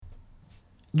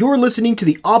You're listening to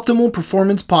the Optimal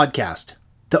Performance Podcast.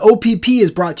 The OPP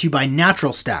is brought to you by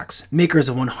Natural Stacks, makers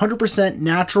of 100%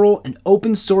 natural and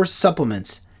open source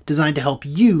supplements designed to help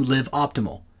you live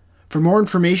optimal. For more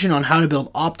information on how to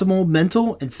build optimal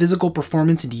mental and physical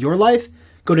performance into your life,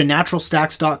 go to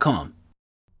naturalstacks.com.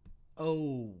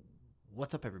 Oh,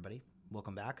 what's up, everybody?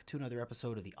 Welcome back to another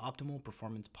episode of the Optimal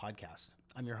Performance Podcast.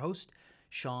 I'm your host,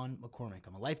 Sean McCormick.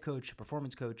 I'm a life coach, a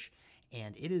performance coach,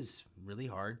 and it is really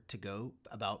hard to go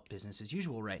about business as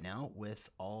usual right now with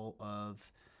all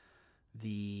of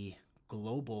the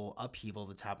global upheaval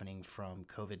that's happening from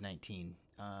COVID-19.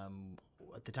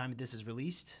 At the time that this is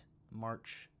released,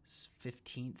 March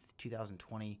 15th,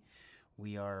 2020,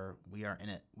 we are in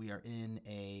it. We are in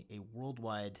a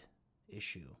worldwide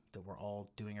issue that we're all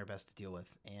doing our best to deal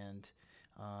with. And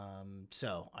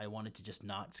so I wanted to just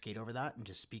not skate over that and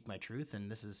just speak my truth.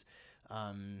 And this is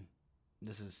a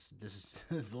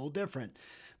little different,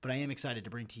 but I am excited to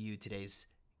bring to you today's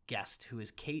guest, who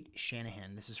is Kate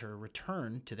Shanahan. This is her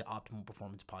return to the Optimal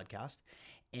Performance Podcast,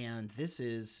 and this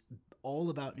is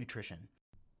all about nutrition.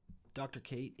 Dr.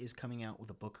 Kate is coming out with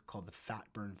a book called The Fat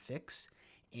Burn Fix,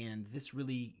 and this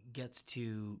really gets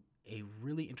to a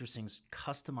really interesting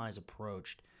customized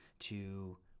approach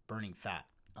to burning fat.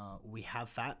 We have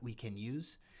fat we can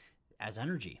use as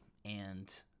energy,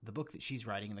 and the book that she's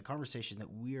writing and the conversation that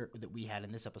we had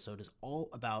in this episode is all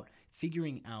about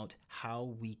figuring out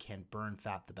how we can burn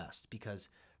fat the best. Because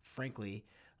frankly,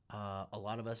 a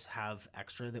lot of us have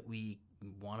extra that we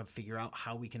want to figure out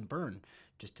how we can burn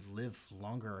just to live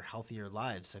longer, healthier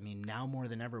lives. I mean, now more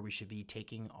than ever, we should be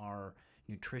taking our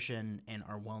nutrition and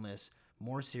our wellness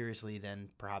more seriously than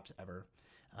perhaps ever.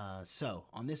 So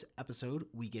on this episode,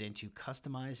 we get into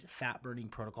customized fat burning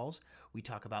protocols. We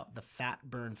talk about the fat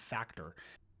burn factor,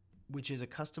 which is a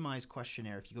customized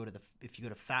questionnaire. If you go to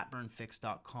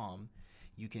fatburnfix.com,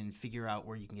 you can figure out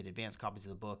where you can get advanced copies of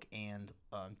the book and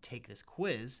take this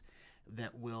quiz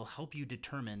that will help you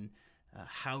determine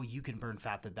how you can burn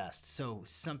fat the best. So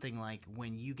something like,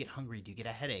 when you get hungry, do you get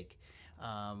a headache?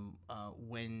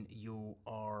 When you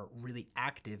are really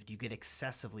active, do you get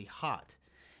excessively hot?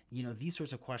 You know, these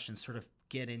sorts of questions sort of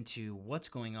get into what's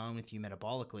going on with you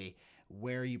metabolically,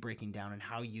 where are you breaking down, and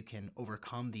how you can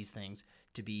overcome these things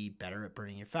to be better at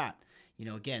burning your fat. You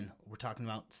know, again, we're talking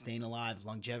about staying alive,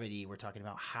 longevity. We're talking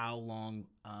about how long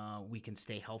we can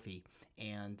stay healthy.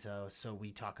 And so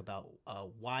we talk about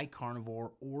why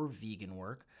carnivore or vegan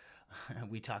work.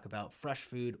 We talk about fresh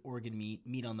food, organ meat,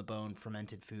 meat on the bone,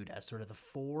 fermented food as sort of the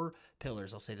four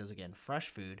pillars. I'll say those again: fresh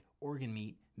food, organ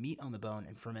meat, meat on the bone,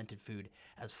 and fermented food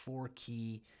as four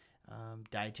key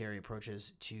dietary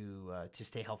approaches to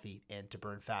stay healthy and to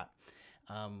burn fat.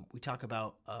 We talk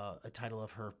about a title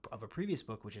of a previous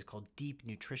book, which is called Deep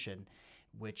Nutrition,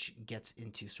 which gets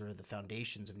into sort of the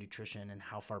foundations of nutrition and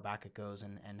how far back it goes,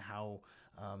 and how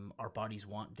our bodies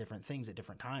want different things at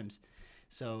different times.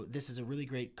 So this is a really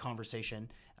great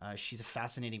conversation. She's a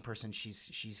fascinating person.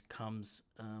 She's comes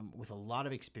with a lot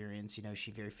of experience. You know,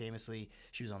 she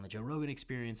was on the Joe Rogan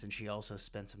Experience, and she also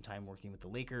spent some time working with the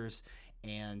Lakers.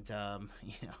 And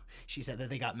she said that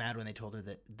they got mad when they told her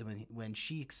that when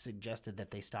she suggested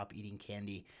that they stop eating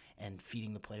candy and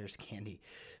feeding the players candy.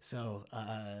 So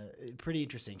pretty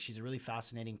interesting. She's a really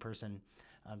fascinating person.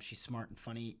 She's smart and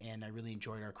funny, and I really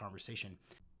enjoyed our conversation.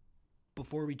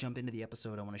 Before we jump into the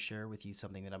episode, I want to share with you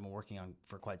something that I've been working on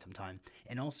for quite some time,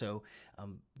 and also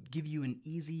give you an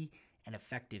easy and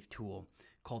effective tool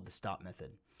called the STOP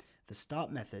method. The STOP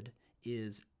method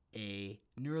is a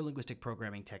neurolinguistic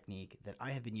programming technique that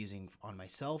I have been using on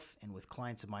myself and with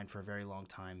clients of mine for a very long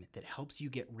time that helps you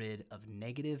get rid of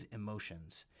negative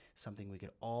emotions, something we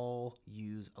could all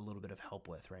use a little bit of help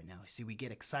with right now. See, we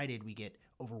get excited, we get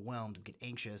overwhelmed, we get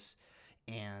anxious,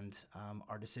 and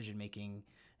our decision-making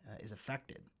is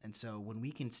affected. And so when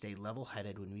we can stay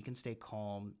level-headed, when we can stay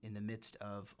calm in the midst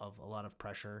of a lot of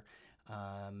pressure,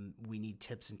 we need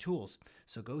tips and tools.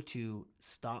 So go to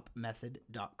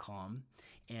stopmethod.com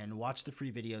and watch the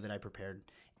free video that I prepared.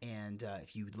 And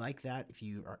if you like that, if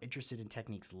you are interested in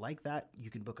techniques like that, you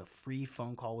can book a free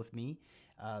phone call with me,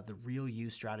 the Real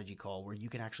You Strategy Call, where you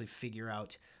can actually figure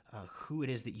out who it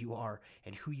is that you are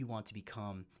and who you want to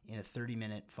become in a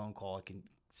 30-minute phone call. It can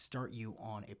start you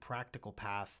on a practical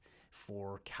path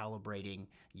for calibrating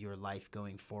your life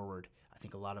going forward. I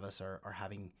think a lot of us are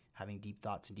having deep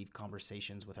thoughts and deep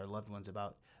conversations with our loved ones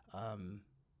about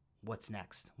what's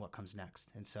next, what comes next.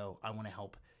 And so I want to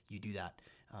help you do that.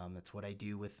 That's what I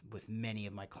do with many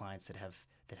of my clients that have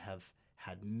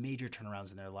had major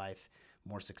turnarounds in their life,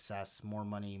 more success, more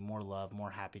money, more love, more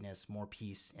happiness, more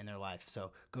peace in their life.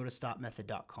 So go to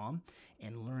stopmethod.com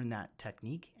and learn that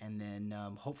technique, and then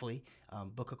hopefully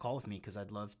book a call with me, because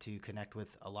I'd love to connect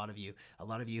with a lot of you. A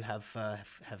lot of you have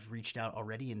reached out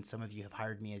already, and some of you have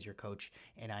hired me as your coach,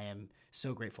 and I am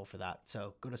so grateful for that.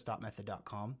 So go to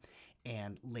stopmethod.com.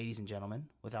 And ladies and gentlemen,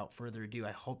 without further ado,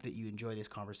 I hope that you enjoy this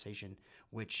conversation,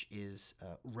 which is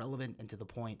relevant and to the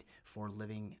point for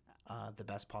living the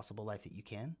best possible life that you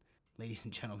can. Ladies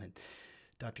and gentlemen,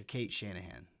 Dr. Cate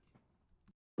Shanahan.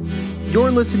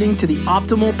 You're listening to the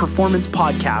Optimal Performance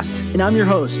Podcast, and I'm your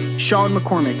host, Sean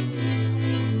McCormick.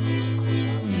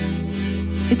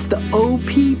 It's the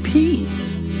OPP.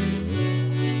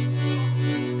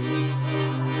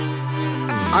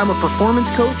 I'm a performance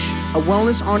coach, a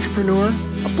wellness entrepreneur,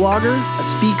 a blogger, a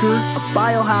speaker, a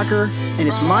biohacker, and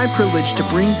it's my privilege to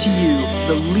bring to you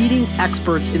the leading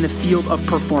experts in the field of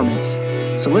performance.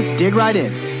 So let's dig right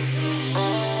in.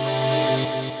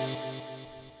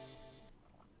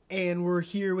 And we're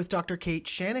here with Dr. Cate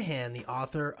Shanahan, the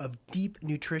author of Deep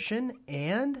Nutrition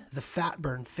and The Fat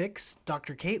Burn Fix.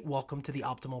 Dr. Cate, welcome to the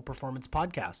Optimal Performance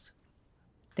Podcast.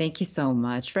 Thank you so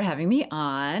much for having me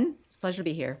on. It's a pleasure to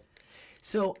be here.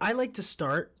 So I like to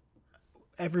start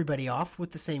everybody off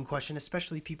with the same question,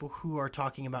 especially people who are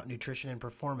talking about nutrition and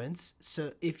performance.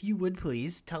 So if you would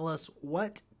please tell us,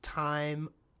 what time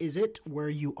is it where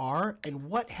you are, and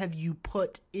what have you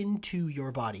put into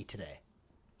your body today?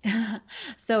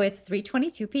 So it's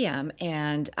 3:22 p.m.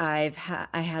 and I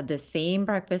had the same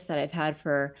breakfast that I've had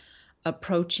for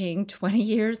approaching 20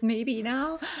 years maybe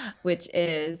now, which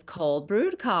is cold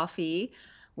brewed coffee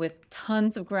with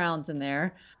tons of grounds in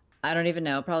there. I don't even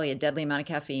know, probably a deadly amount of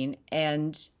caffeine,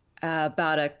 and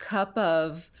about a cup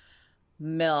of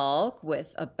milk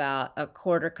with about a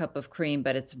quarter cup of cream,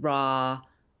 but it's raw.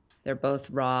 They're both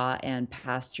raw and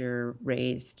pasture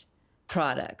raised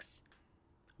products.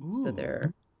 Ooh. So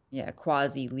they're,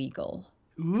 quasi-legal.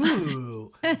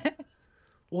 Ooh.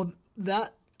 Well,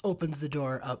 that opens the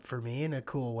door up for me in a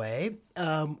cool way.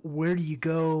 Where do you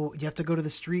go? You have to go to the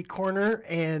street corner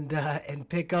and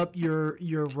pick up your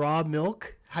raw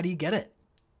milk. How do you get it?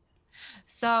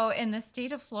 So in the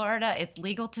state of Florida, it's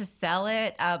legal to sell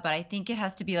it, but I think it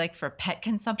has to be like for pet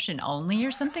consumption only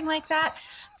or something like that.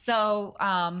 So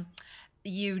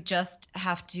you just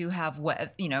have to have,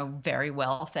 very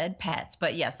well-fed pets.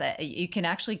 But yes, you can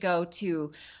actually go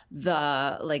to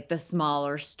the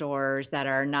smaller stores that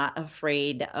are not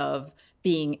afraid of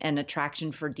being an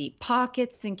attraction for deep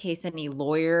pockets in case any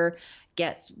lawyer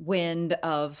gets wind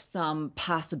of some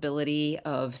possibility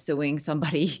of suing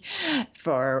somebody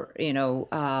for,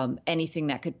 anything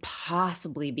that could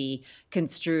possibly be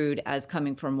construed as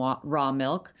coming from raw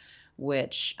milk,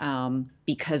 which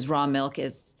because raw milk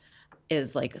is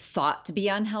like thought to be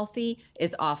unhealthy,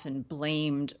 is often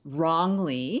blamed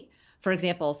wrongly. For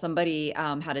example, somebody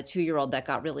had a 2-year-old that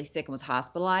got really sick and was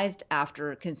hospitalized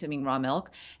after consuming raw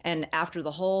milk. And after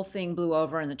the whole thing blew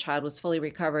over and the child was fully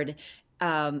recovered,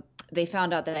 they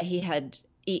found out that he had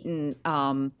eaten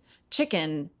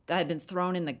chicken that had been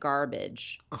thrown in the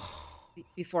garbage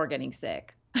before getting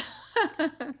sick.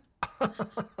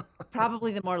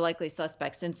 Probably the more likely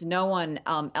suspect, since no one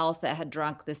else that had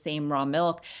drunk the same raw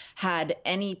milk had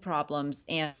any problems,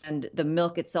 and the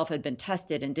milk itself had been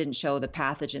tested and didn't show the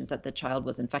pathogens that the child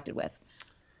was infected with.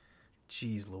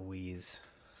 Jeez Louise.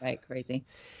 Right, crazy.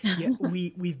 Yeah,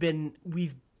 we've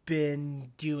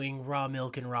been doing raw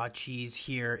milk and raw cheese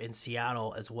here in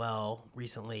Seattle as well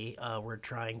recently. We're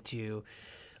trying to,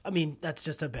 that's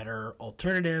just a better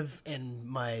alternative, and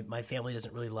my family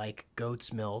doesn't really like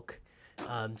goat's milk.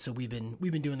 So we've been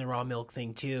doing the raw milk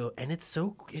thing too, and it's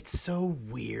so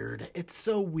weird. It's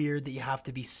so weird that you have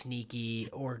to be sneaky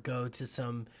or go to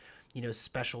some,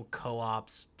 special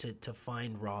co-ops to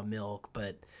find raw milk.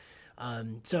 But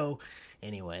so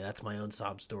anyway, that's my own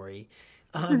sob story.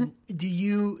 So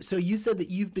you said that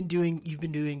you've been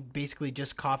doing basically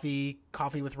just coffee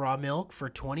with raw milk for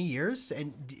 20 years,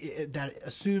 and that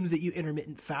assumes that you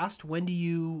intermittent fast. When do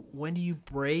you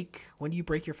break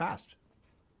your fast?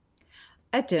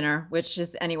 At dinner, which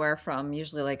is anywhere from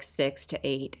usually like 6 to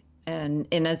 8. And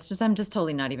it's just, I'm just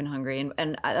totally not even hungry.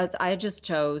 And I just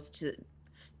chose to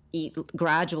eat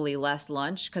gradually less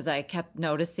lunch because I kept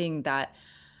noticing that,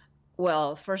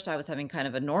 well, first I was having kind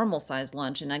of a normal sized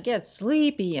lunch and I'd get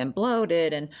sleepy and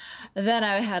bloated. And then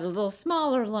I had a little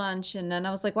smaller lunch. And then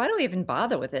I was like, why do I even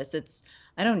bother with this?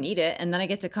 I don't need it. And then I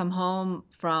get to come home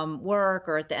from work,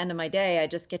 or at the end of my day, I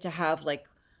just get to have like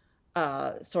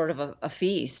sort of a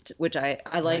feast, which I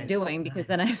like doing, because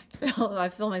then I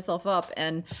fill myself up.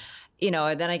 And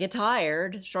and then I get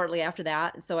tired shortly after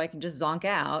that, so I can just zonk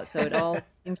out. So it all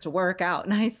seems to work out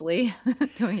nicely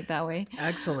doing it that way.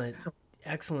 Excellent.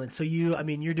 Excellent. So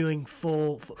you're doing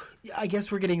full, I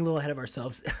guess we're getting a little ahead of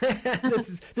ourselves.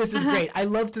 This is great. I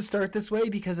love to start this way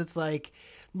because it's like,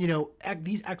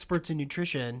 these experts in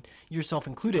nutrition, yourself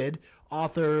included,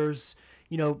 authors,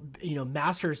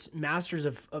 masters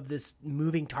of this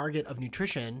moving target of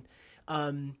nutrition.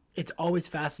 It's always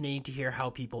fascinating to hear how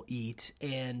people eat.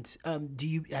 And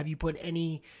have you put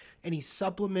any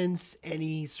supplements,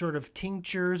 any sort of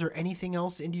tinctures, or anything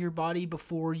else into your body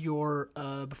before your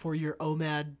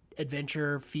OMAD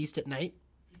adventure feast at night?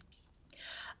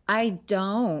 I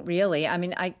don't really. I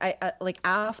mean, I like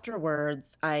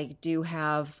afterwards, I do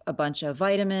have a bunch of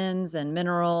vitamins and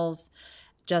minerals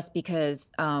just because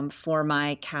for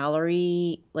my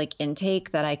calorie like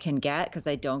intake that I can get, because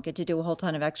I don't get to do a whole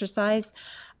ton of exercise.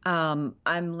 I'm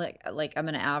like I'm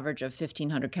an average of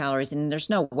 1,500 calories, and there's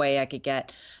no way I could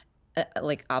get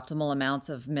like optimal amounts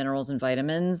of minerals and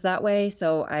vitamins that way.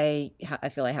 So I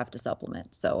feel I have to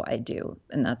supplement. So I do,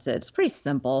 and that's it. It's pretty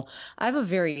simple. I have a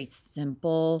very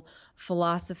simple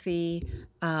philosophy,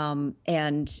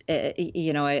 and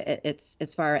it's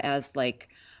as far as like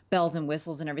bells and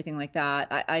whistles and everything like that.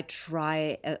 I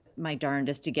try my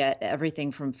darndest to get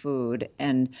everything from food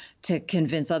and to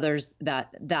convince others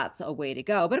that that's a way to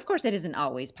go. But of course, it isn't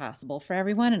always possible for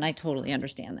everyone, and I totally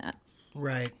understand that.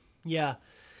 Right. Yeah.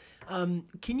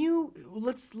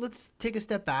 Let's take a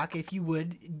step back, if you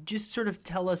would, just sort of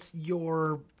tell us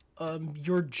your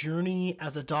journey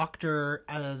as a doctor,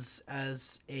 as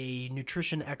a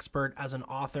nutrition expert, as an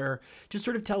author. Just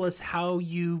sort of tell us how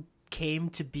you came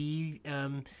to be,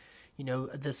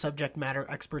 the subject matter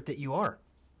expert that you are.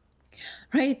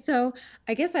 Right. So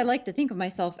I guess I like to think of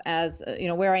myself as,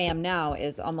 where I am now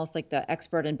is almost like the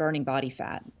expert in burning body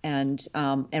fat and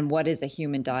what is a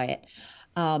human diet.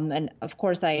 And of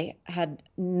course, I had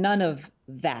none of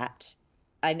that.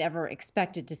 I never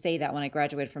expected to say that when I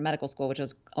graduated from medical school, which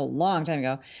was a long time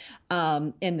ago,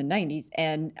 in the 90s.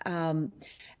 And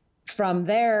from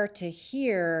there to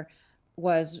here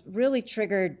was really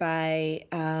triggered by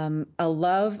a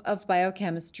love of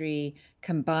biochemistry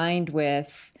combined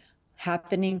with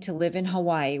happening to live in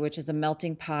Hawaii, which is a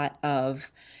melting pot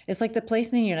of, it's like the place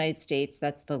in the United States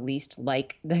that's the least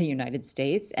like the United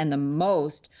States and the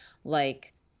most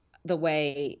like the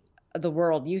way the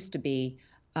world used to be,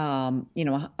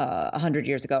 100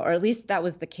 years ago, or at least that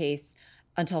was the case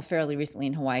until fairly recently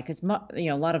in Hawaii, because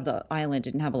a lot of the island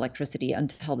didn't have electricity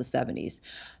until the 70s.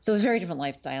 So it was a very different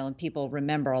lifestyle, and people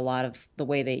remember a lot of the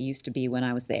way they used to be when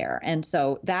I was there. And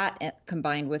so that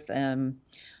combined with a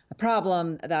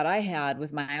problem that I had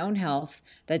with my own health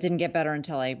that didn't get better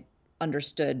until I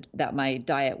understood that my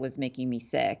diet was making me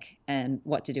sick and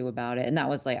what to do about it. And that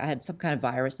was like, I had some kind of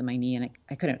virus in my knee and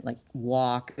I couldn't like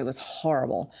walk. It was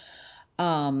horrible.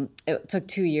 It took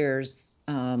 2 years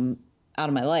out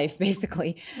of my life,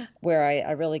 basically, where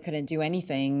I really couldn't do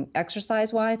anything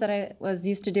exercise wise that I was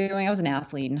used to doing. I was an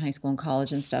athlete in high school and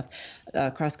college and stuff,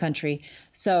 cross country.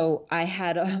 So I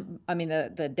had,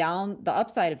 the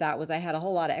upside of that was I had a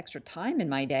whole lot of extra time in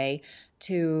my day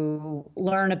to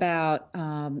learn about,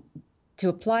 to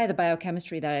apply the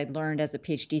biochemistry that I'd learned as a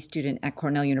PhD student at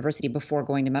Cornell University before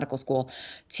going to medical school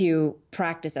to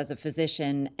practice as a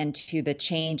physician and to the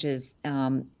changes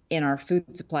in our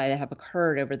food supply that have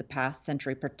occurred over the past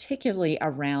century, particularly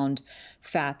around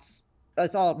fats.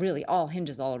 It's all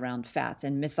hinges all around fats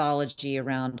and mythology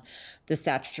around the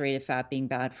saturated fat being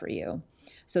bad for you.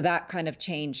 So that kind of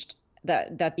changed.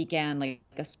 That began like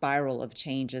a spiral of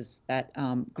changes that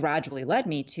gradually led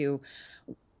me to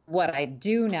what I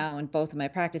do now in both my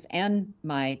practice and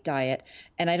my diet.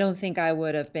 And I don't think I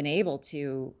would have been able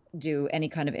to do any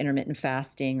kind of intermittent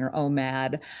fasting or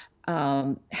OMAD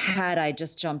had I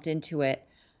just jumped into it,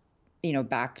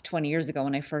 back 20 years ago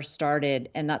when I first started.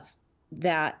 And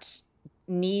that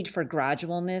need for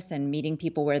gradualness and meeting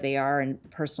people where they are and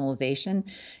personalization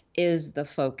is the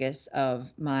focus of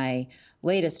my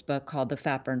latest book called The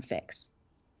Fat Burn Fix.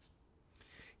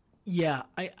 Yeah,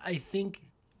 I think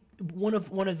one of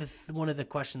the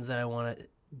questions that I want to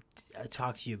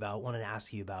talk to you about, want to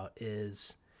ask you about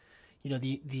is,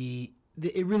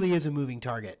 it really is a moving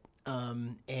target,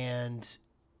 and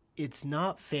it's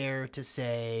not fair to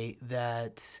say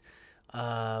that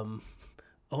OMAD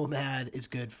is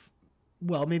good.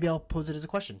 Well, maybe I'll pose it as a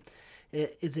question: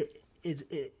 Is it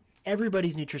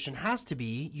everybody's nutrition has to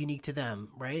be unique to them,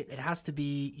 right? It has to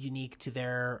be unique to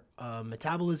their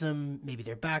metabolism, maybe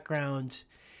their background.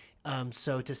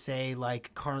 So to say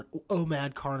like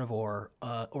OMAD carnivore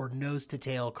or nose to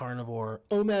tail carnivore,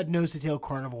 OMAD nose to tail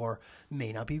carnivore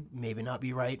maybe not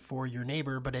be right for your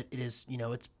neighbor, but it is,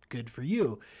 it's good for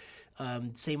you.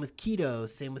 Same with keto,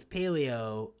 same with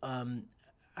paleo.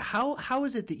 How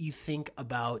is it that you think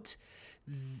about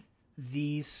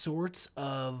these sorts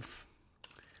of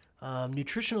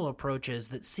nutritional approaches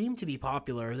that seem to be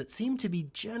popular, that seem to be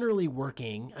generally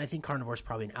working? I think carnivore is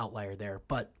probably an outlier there,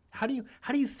 but how do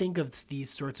you think of these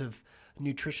sorts of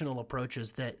nutritional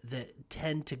approaches that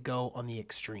tend to go on the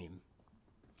extreme?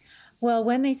 Well,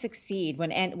 when they succeed,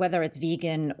 whether it's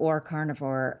vegan or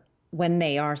carnivore, when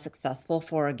they are successful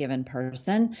for a given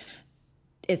person,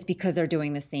 it's because they're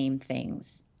doing the same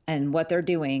things. And what they're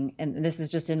doing, and this is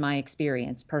just in my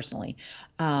experience personally,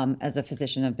 as a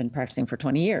physician, I've been practicing for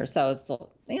 20 years, so it's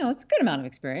it's a good amount of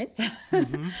experience.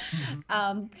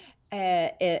 Mm-hmm.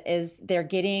 Is they're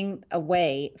getting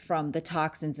away from the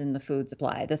toxins in the food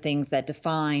supply, the things that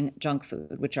define junk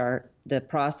food, which are the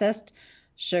processed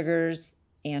sugars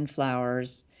and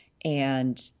flours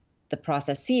and the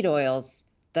processed seed oils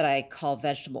that I call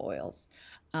vegetable oils.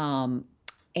 And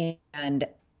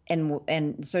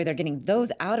so they're getting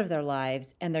those out of their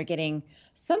lives, and they're getting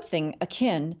something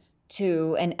akin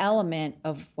to an element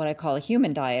of what I call a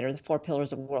human diet, or the 4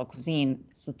 pillars of world cuisine,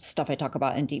 so stuff I talk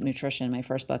about in Deep Nutrition, my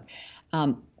first book,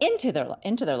 into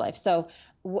their life. So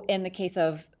in the case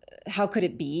of how could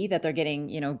it be that they're getting,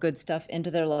 good stuff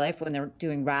into their life when they're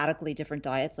doing radically different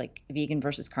diets like vegan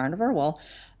versus carnivore? Well,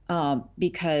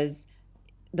 because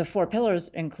the 4 pillars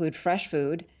include fresh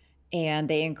food, and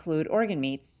they include organ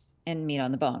meats and meat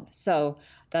on the bone. So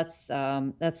that's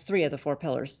 3 of the 4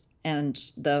 pillars. And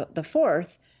the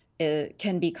fourth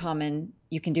can be common.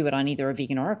 You can do it on either a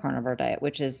vegan or a carnivore diet,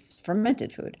 which is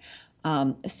fermented food.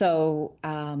 So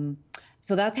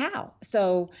that's how.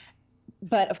 So,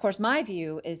 but of course, my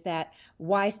view is that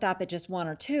why stop at just 1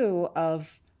 or 2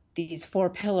 of these 4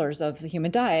 pillars of the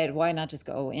human diet? Why not just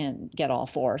go and get all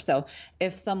 4? So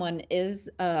if someone is,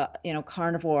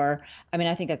 carnivore,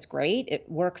 I think that's great. It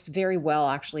works very well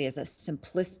actually as a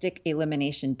simplistic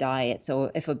elimination diet. So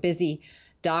if a busy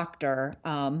doctor,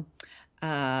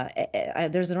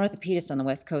 there's an orthopedist on the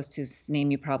West Coast whose name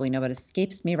you probably know, but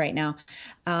escapes me right now.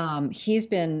 He's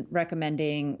been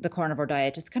recommending the carnivore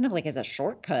diet just kind of like as a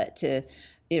shortcut to,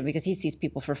 because he sees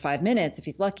people for 5 minutes, if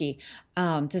he's lucky,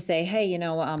 to say, hey,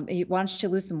 why don't you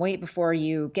lose some weight before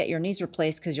you get your knees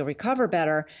replaced because you'll recover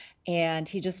better. And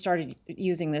he just started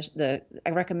using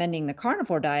recommending the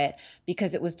carnivore diet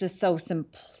because it was just so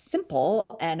simple,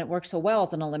 and it worked so well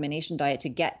as an elimination diet to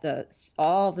get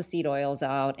all the seed oils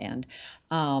out, and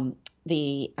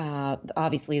obviously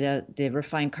the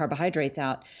refined carbohydrates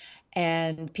out.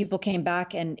 And people came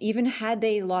back, and even had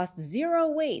they lost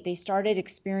 0 weight, they started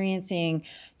experiencing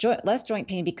less joint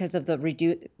pain because of the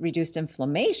reduced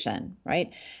inflammation,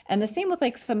 right? And the same with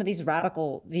like some of these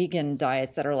radical vegan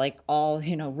diets that are like all,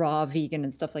 raw vegan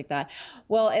and stuff like that.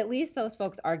 Well, at least those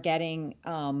folks are getting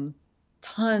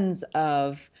tons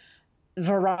of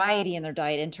variety in their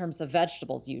diet in terms of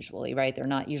vegetables usually, right? They're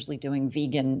not usually doing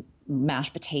vegan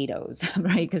mashed potatoes,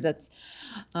 right? Because that's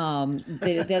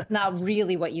not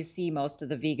really what you see most of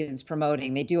the vegans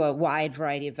promoting. They do a wide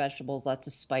variety of vegetables, lots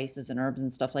of spices and herbs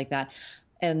and stuff like that.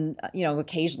 And,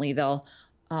 occasionally they'll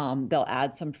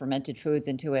add some fermented foods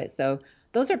into it. So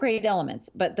those are great elements.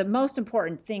 But the most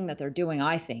important thing that they're doing,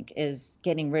 I think, is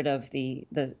getting rid of the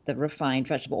refined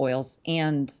vegetable oils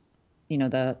and,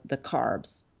 the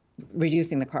carbs,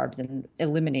 reducing the carbs and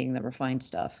eliminating the refined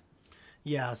stuff.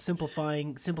 Yeah,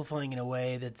 simplifying in a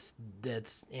way that's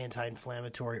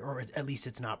anti-inflammatory, or at least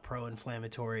it's not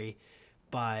pro-inflammatory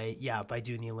by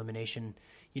doing the elimination.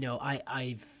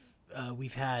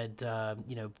 We've had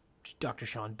Dr.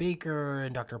 Sean Baker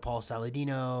and Dr. Paul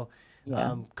Saladino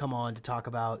come on to talk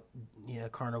about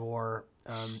carnivore.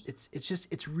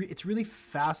 It's really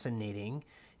fascinating,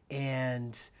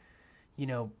 and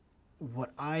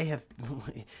what I have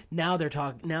now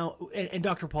and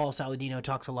Dr. Paul Saladino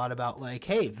talks a lot about like,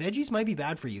 hey, veggies might be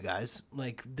bad for you guys.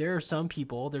 Like there are some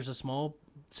people, there's a small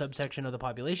subsection of the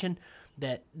population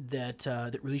that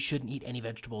really shouldn't eat any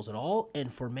vegetables at all.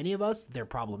 And for many of us, they're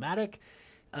problematic.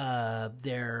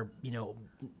 You're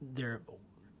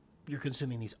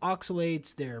consuming these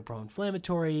oxalates, they're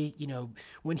pro-inflammatory.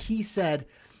 When he said,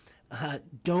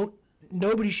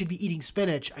 nobody should be eating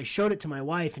spinach, I showed it to my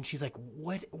wife and she's like,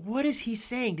 what is he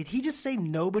saying? Did he just say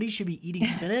nobody should be eating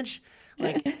spinach?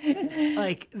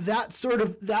 like that sort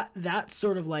of that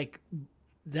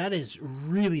is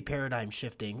really paradigm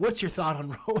shifting. What's your thought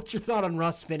on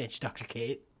raw spinach, Dr.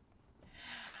 Kate?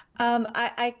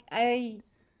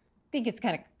 think it's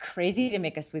kind of crazy to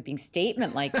make a sweeping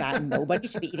statement like that. Nobody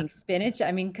should be eating spinach.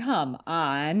 I mean, come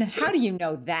on. How do you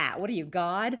know that? What are you,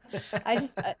 God? I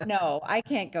just no, I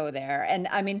can't go there. And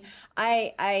I mean,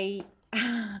 I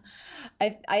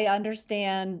I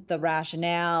understand the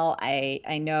rationale.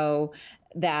 I know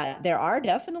that there are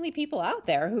definitely people out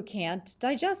there who can't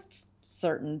digest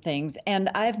certain things, and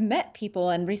I've met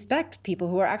people and respect people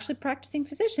who are actually practicing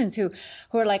physicians who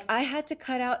are like, I had to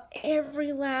cut out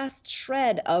every last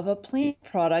shred of a plant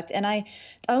product, and I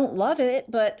don't love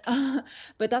it, but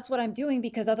that's what I'm doing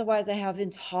because otherwise I have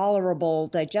intolerable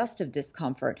digestive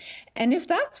discomfort. And if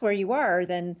that's where you are,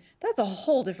 then that's a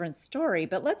whole different story.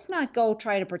 But let's not go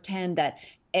try to pretend that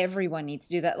everyone needs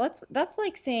to do that. That's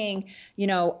like saying,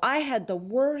 I had the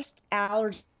worst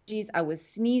allergies. I was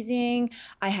sneezing.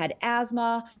 I had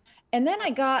asthma. And then I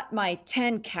got my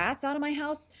 10 cats out of my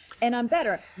house and I'm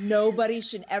better. Nobody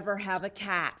should ever have a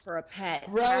cat for a pet.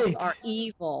 Right. Cats are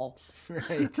evil.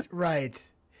 Right.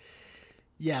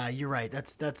 Yeah, you're right.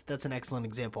 That's an excellent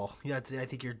example. Yeah, I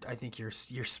think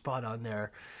you're spot on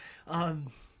there.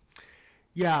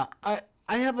 Yeah, I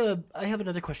have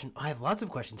another question. I have lots of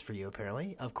questions for you,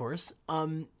 apparently, of course.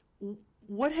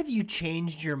 What have you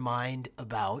changed your mind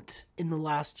about in the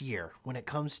last year when it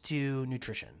comes to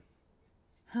nutrition?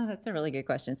 Oh, that's a really good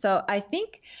question. So I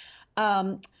think,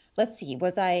 let's see,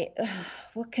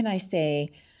 what can I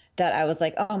say that I was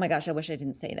like, oh my gosh, I wish I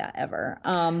didn't say that ever.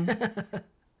 I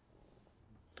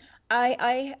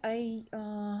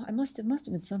must have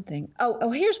been something.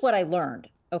 Oh, here's what I learned.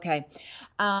 Okay.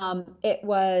 It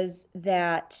was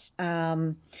that,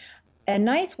 a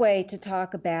nice way to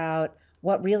talk about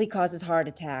what really causes heart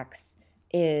attacks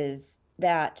is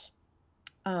that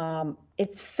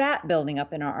it's fat building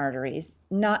up in our arteries,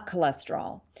 not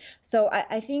cholesterol. So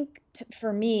I think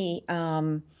for me,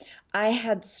 I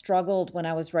had struggled when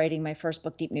I was writing my first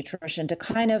book, Deep Nutrition, to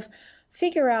kind of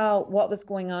figure out what was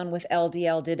going on with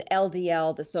LDL. Did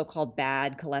LDL, the so-called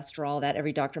bad cholesterol that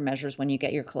every doctor measures when you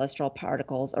get your cholesterol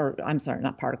particles, or I'm sorry,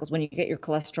 not particles, when you get your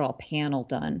cholesterol panel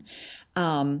done,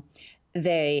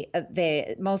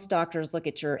 most doctors look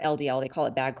at your LDL, they call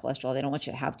it bad cholesterol. They don't want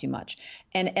you to have too much.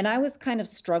 And I was kind of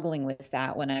struggling with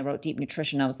that when I wrote Deep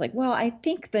Nutrition. I was like, well, I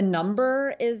think the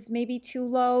number is maybe too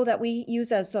low that we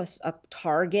use as a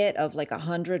target of like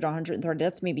 100 or 130.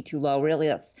 That's maybe too low. Really,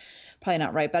 that's probably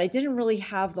not right. But I didn't really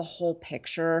have the whole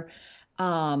picture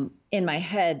in my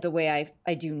head the way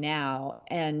I do now.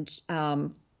 And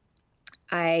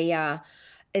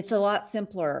it's a lot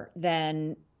simpler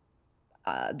than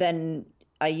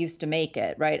I used to make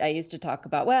it, right? I used to talk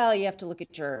about, well, you have to look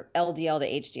at your LDL to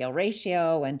HDL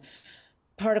ratio and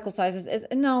particle sizes.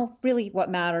 No, really what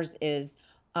matters is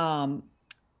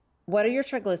what are your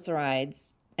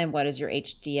triglycerides and what is your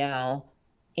HDL,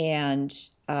 and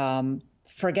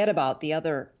forget about the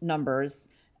other numbers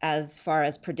as far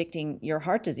as predicting your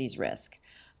heart disease risk.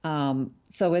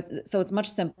 So it's much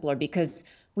simpler because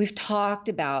we've talked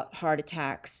about heart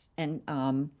attacks and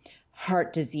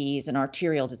heart disease and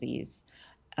arterial disease,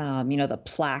 the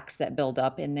plaques that build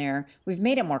up in there. We've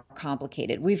made it more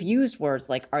complicated. We've used words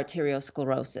like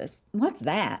arteriosclerosis. What's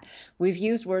that? We've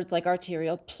used words like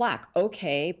arterial plaque.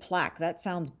 Okay, plaque, that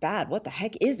sounds bad. What the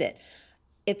heck is it?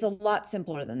 It's a lot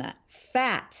simpler than that.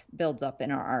 Fat builds up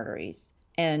in our arteries,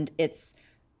 and it's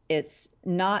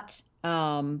not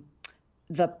the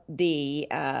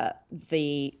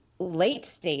late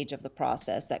stage of the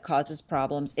process that causes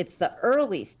problems. It's the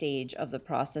early stage of the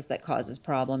process that causes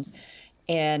problems.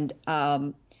 And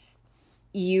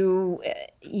you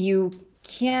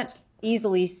can't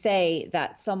easily say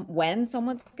that when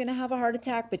someone's going to have a heart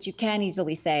attack, but you can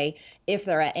easily say if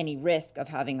they're at any risk of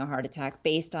having a heart attack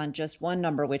based on just one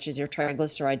number, which is your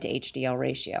triglyceride to HDL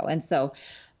ratio. And so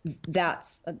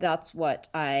that's what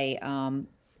I am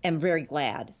very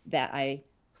glad that I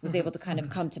was able to kind of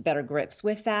come to better grips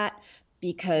with that,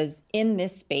 because in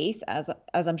this space, as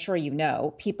I'm sure you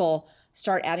know, people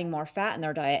start adding more fat in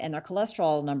their diet and their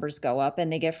cholesterol numbers go up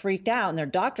and they get freaked out and their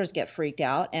doctors get freaked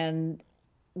out. And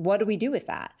what do we do with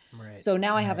that? Right. So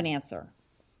now I have an answer.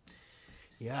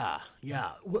 Yeah.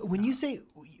 When you say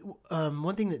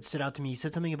one thing that stood out to me, you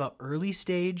said something about early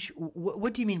stage.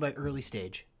 What do you mean by early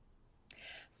stage?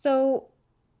 So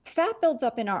fat builds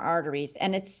up in our arteries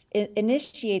and it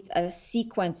initiates a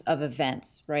sequence of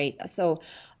events, right? So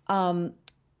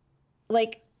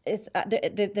it's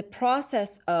the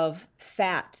process of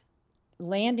fat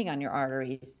landing on your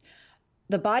arteries,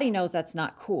 the body knows that's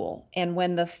not cool. And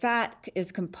when the fat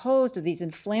is composed of these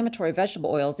inflammatory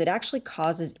vegetable oils, it actually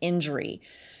causes injury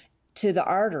to the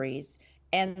arteries,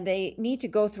 and they need to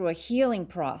go through a healing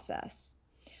process.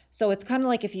 So it's kind of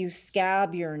like if you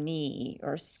scab your knee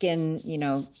or skin,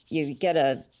 you get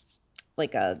an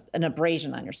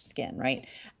abrasion on your skin, right?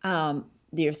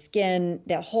 Your skin,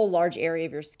 that whole large area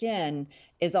of your skin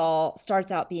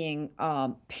starts out being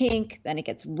pink, then it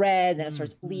gets red, then it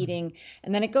starts bleeding,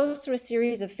 and then it goes through a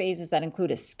series of phases that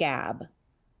include a scab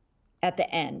at the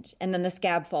end, and then the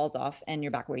scab falls off and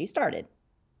you're back where you started.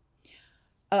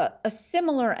 A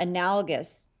similar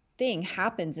analogous thing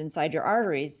happens inside your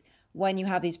arteries when you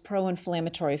have these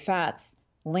pro-inflammatory fats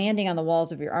landing on the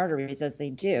walls of your arteries, as they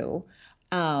do.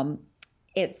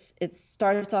 It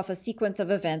starts off a sequence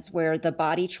of events where the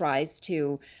body tries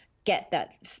to get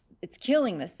that, it's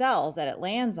killing the cells that it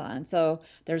lands on. So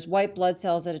there's white blood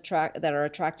cells that are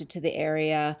attracted to the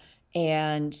area,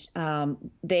 and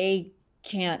they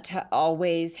can't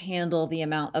always handle the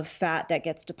amount of fat that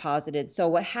gets deposited. So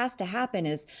what has to happen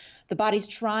is the body's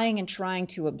trying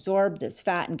to absorb this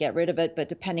fat and get rid of it, but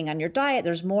depending on your diet,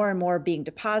 there's more and more being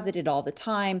deposited all the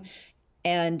time,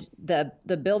 and the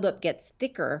buildup gets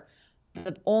thicker.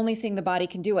 The only thing the body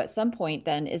can do at some point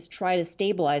then is try to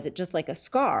stabilize it, just like a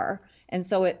scar. And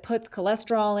so it puts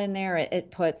cholesterol in there,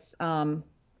 it puts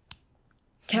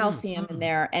calcium in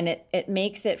there, and it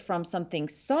makes it from something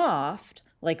soft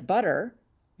like butter,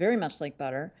 very much like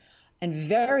butter, and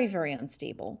very, very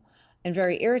unstable and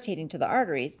very irritating to the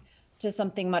arteries, to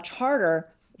something much harder,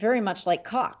 very much like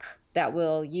caulk that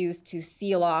we'll use to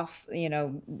seal off,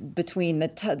 between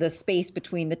the space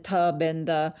between the tub and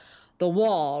the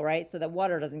wall, right? So that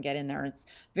water doesn't get in there. It's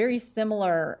very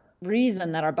similar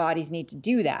reason that our bodies need to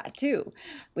do that too.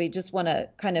 We just want to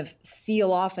kind of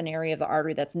seal off an area of the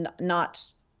artery that's not,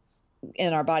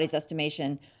 in our body's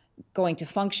estimation, going to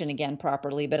function again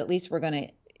properly, but at least we're going to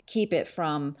keep it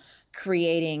from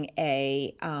creating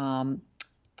a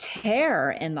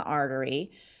tear in the artery,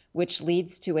 which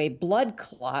leads to a blood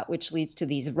clot, which leads to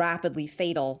these rapidly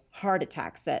fatal heart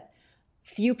attacks that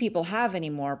few people have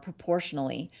anymore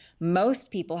proportionally.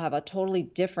 Most people have a totally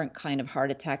different kind of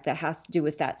heart attack that has to do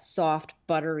with that soft,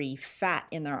 buttery fat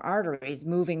in their arteries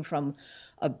moving from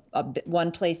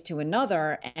one place to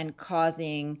another and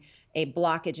causing a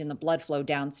blockage in the blood flow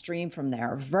downstream from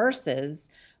there, versus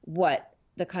what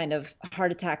the kind of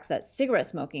heart attacks that cigarette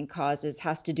smoking causes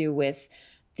has to do with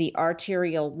the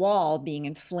arterial wall being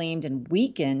inflamed and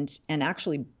weakened and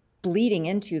actually bleeding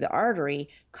into the artery,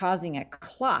 causing a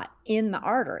clot in the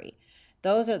artery.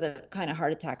 Those are the kind of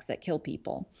heart attacks that kill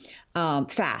people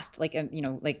fast, like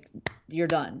you're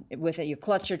done with it. You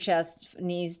clutch your chest,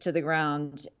 knees to the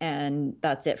ground, and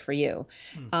that's it for you.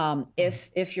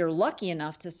 If you're lucky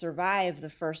enough to survive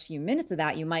the first few minutes of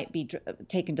that, you might be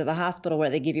taken to the hospital where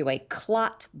they give you a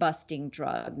clot busting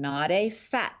drug, not a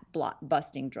fat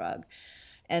busting drug.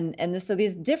 So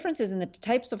these differences in the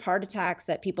types of heart attacks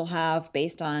that people have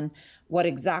based on what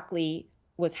exactly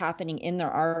was happening in their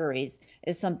arteries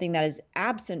is something that is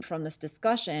absent from this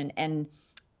discussion. And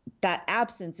that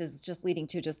absence is just leading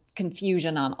to just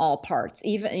confusion on all parts.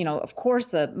 Even, of course,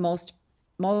 the most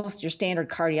your standard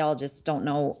cardiologists don't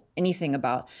know anything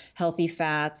about healthy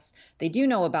fats. They do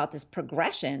know about this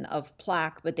progression of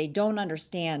plaque, but they don't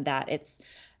understand that it's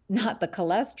not the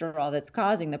cholesterol that's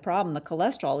causing the problem. The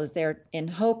cholesterol is there in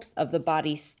hopes of the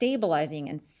body stabilizing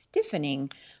and stiffening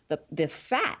the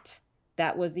fat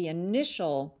that was the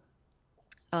initial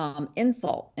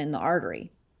insult in the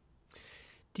artery.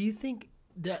 Do you think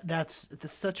that's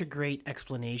such a great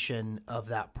explanation of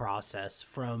that process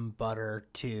from butter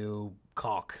to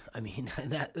caulk? I mean,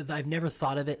 I've never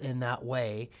thought of it in that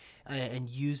way, and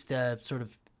used the sort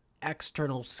of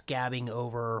external scabbing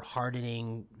over,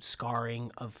 hardening,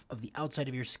 scarring of the outside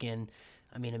of your skin.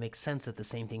 I mean, it makes sense that the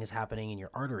same thing is happening in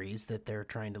your arteries, that they're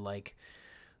trying to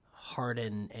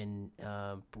harden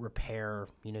and repair,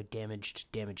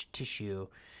 damaged tissue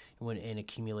when an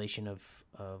accumulation of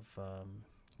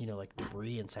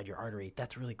debris inside your artery.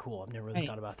 That's really cool. I've never really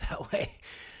thought about it that way.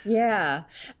 Yeah.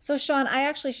 So Sean, I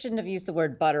actually shouldn't have used the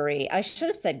word buttery. I should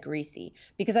have said greasy,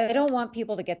 because I don't want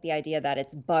people to get the idea that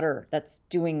it's butter that's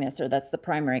doing this or that's the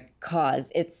primary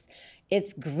cause.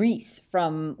 It's grease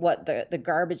from what the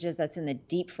garbage is that's in the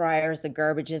deep fryers, the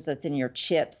garbage is that's in your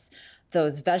chips,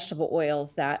 those vegetable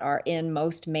oils that are in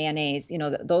most mayonnaise.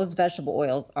 Those vegetable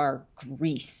oils are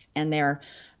grease, and they're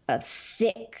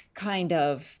thick kind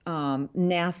of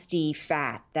nasty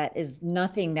fat that is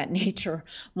nothing that nature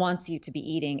wants you to be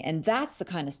eating, and that's the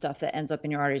kind of stuff that ends up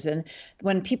in your arteries. And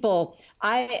when people,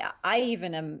 I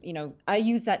even am, I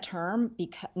use that term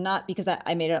because not because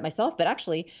I made it up myself, but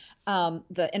actually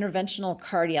the interventional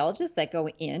cardiologists that go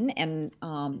in and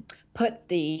put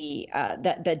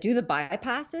that do the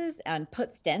bypasses and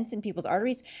put stents in people's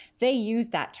arteries, they use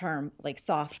that term like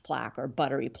soft plaque or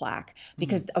buttery plaque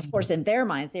because of course in their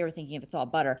minds they were thinking if it's all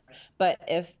butter. But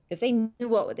if they knew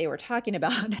what they were talking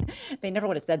about, they never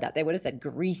would have said that. They would have said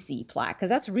greasy plaque, because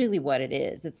that's really what it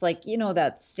is. It's like,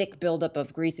 that thick buildup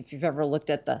of grease. If you've ever looked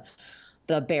at the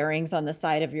bearings on the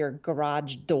side of your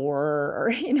garage door,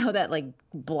 or that like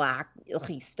black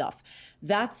icky stuff,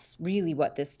 that's really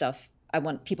what this stuff I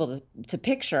want people to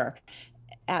picture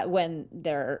at when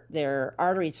their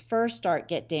arteries first start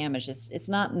get damaged. It's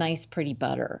not nice pretty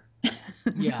butter.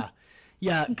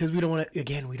 Yeah, because we don't want to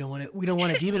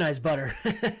demonize butter.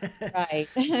 Right.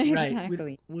 Right.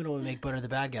 Exactly. We don't want to make butter the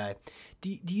bad guy.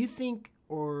 Do you think,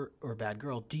 or bad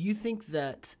girl, do you think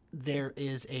that there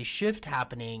is a shift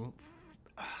happening?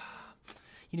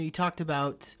 You talked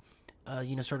about,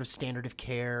 sort of standard of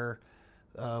care,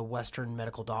 Western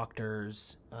medical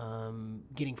doctors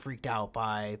getting freaked out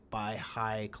by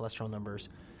high cholesterol numbers,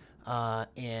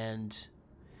 and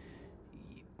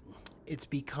it's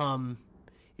become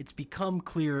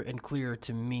clearer and clearer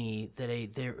to me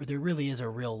that there really is a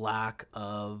real lack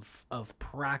of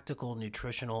practical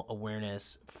nutritional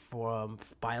awareness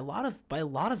by a lot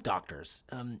of doctors.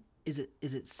 Is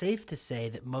it safe to say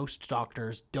that most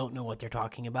doctors don't know what they're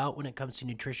talking about when it comes to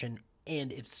nutrition?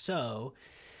 And if so,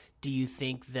 do you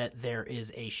think that there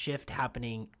is a shift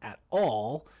happening at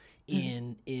all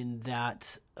in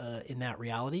that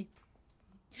reality?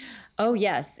 Oh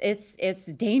yes, it's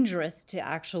dangerous to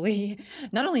actually.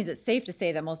 Not only is it safe to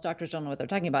say that most doctors don't know what they're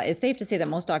talking about, it's safe to say that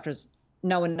most doctors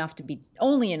know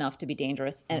only enough to be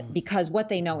dangerous, and because what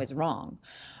they know is wrong.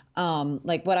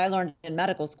 Like what I learned in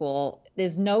medical school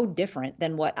is no different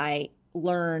than what I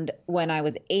learned when I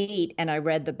was 8 and I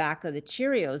read the back of the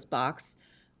Cheerios box,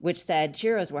 which said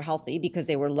Cheerios were healthy because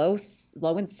they were low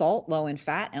in salt, low in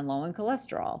fat, and low in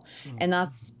cholesterol. And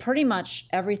that's pretty much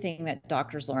everything that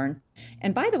doctors learn.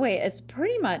 And by the way, it's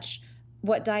pretty much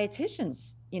what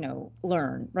dietitians,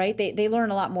 learn, right? They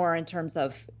learn a lot more in terms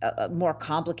of more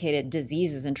complicated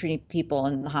diseases and treating people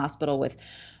in the hospital with,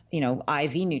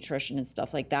 IV nutrition and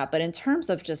stuff like that. But in terms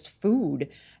of just food,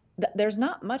 there's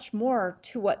not much more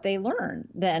to what they learn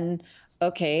than,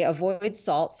 okay, avoid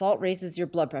salt. Salt raises your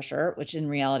blood pressure, which in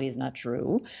reality is not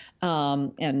true.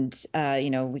 You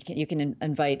can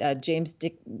invite James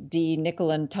D.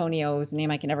 Nicolantonio's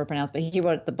name I can never pronounce, but he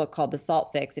wrote the book called The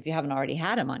Salt Fix. If you haven't already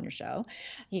had him on your show,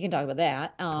 you can talk about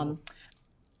that. Cool.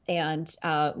 And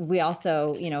we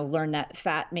also, learn that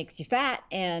fat makes you fat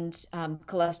and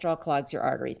cholesterol clogs your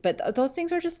arteries. But those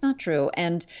things are just not true.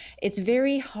 And it's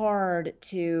very hard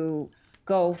to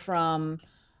go from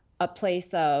a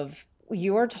place of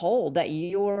you're told that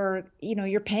you're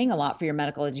paying a lot for your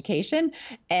medical education,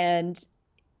 and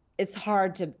it's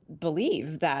hard to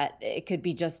believe that it could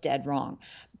be just dead wrong.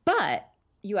 But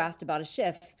you asked about a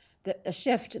shift.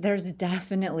 There's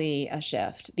definitely a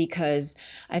shift, because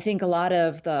I think a lot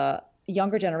of the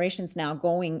younger generations now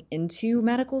going into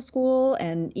medical school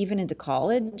and even into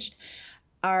college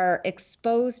are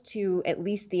exposed to at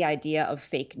least the idea of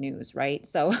fake news, right?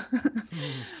 So,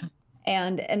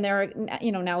 and they're,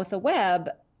 now with the web,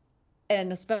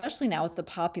 and especially now with the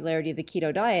popularity of the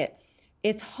keto diet,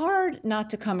 it's hard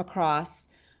not to come across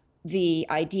the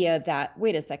idea that,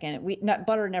 wait a second,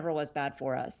 butter never was bad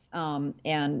for us.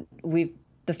 And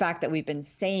the fact that we've been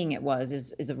saying it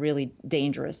is a really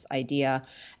dangerous idea.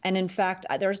 And in fact,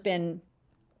 there's been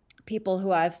people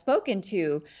who I've spoken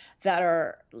to that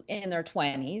are in their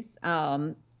 20s,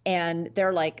 and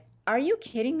they're like, are you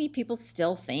kidding me? People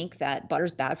still think that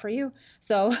butter's bad for you.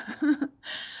 So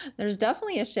there's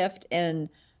definitely a shift in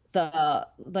the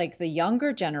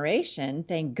younger generation,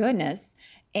 thank goodness.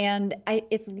 And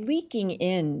it's leaking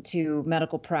into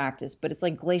medical practice, but it's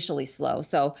like glacially slow.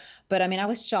 So, but I mean, I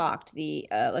was shocked.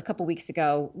 A couple weeks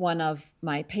ago, one of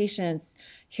my patients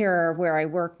here where I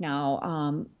work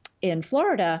now in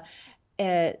Florida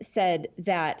said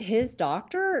that his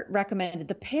doctor recommended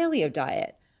the paleo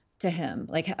diet to him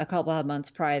like a couple of months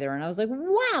prior. And I was like,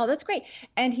 wow, that's great.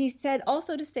 And he said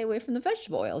also to stay away from the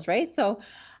vegetable oils, right? So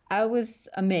I was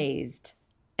amazed.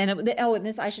 And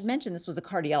I should mention, this was a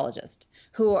cardiologist,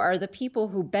 who are the people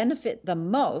who benefit the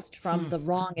most from the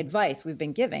wrong advice we've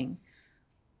been giving.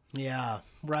 Yeah,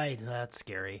 right. That's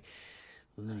scary.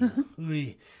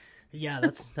 Yeah,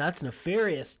 that's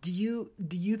nefarious. Do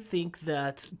you think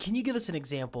that? Can you give us an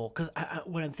example? Because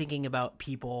when I'm thinking about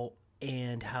people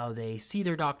and how they see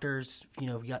their doctors,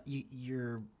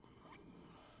 you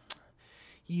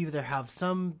either have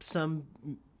some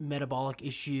metabolic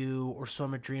issue or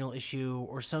some adrenal issue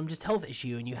or some just health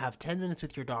issue, and you have 10 minutes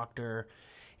with your doctor,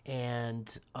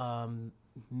 and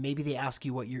maybe they ask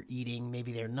you what you're eating,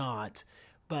 maybe they're not,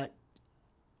 but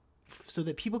so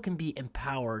that people can be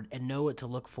empowered and know what to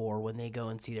look for when they go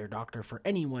and see their doctor for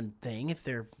any one thing, if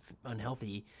they're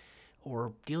unhealthy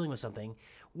or dealing with something,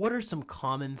 what are some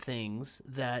common things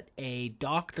that a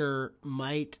doctor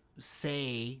might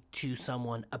say to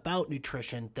someone about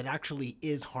nutrition that actually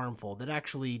is harmful, that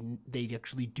actually they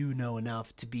actually do know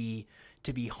enough to be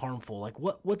harmful? Like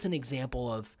what's an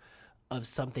example of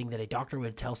something that a doctor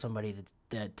would tell somebody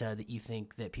that you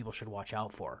think that people should watch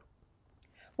out for?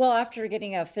 Well, after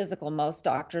getting a physical, most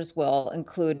doctors will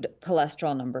include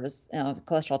cholesterol numbers,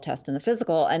 cholesterol test in the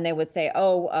physical, and they would say,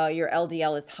 "Oh, your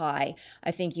LDL is high.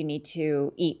 I think you need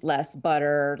to eat less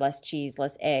butter, less cheese,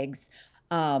 less eggs,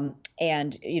 and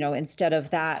instead of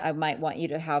that, I might want you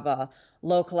to have a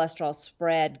low cholesterol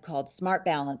spread called Smart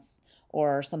Balance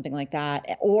or something like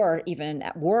that, or even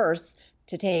at worse,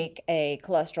 to take a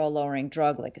cholesterol lowering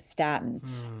drug like a statin."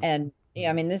 And yeah,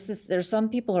 I mean, there's some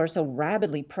people who are so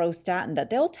rabidly pro statin that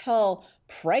they'll tell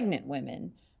pregnant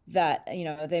women that,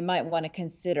 they might want to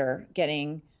consider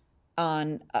getting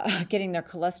their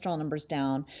cholesterol numbers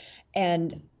down.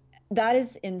 And that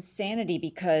is insanity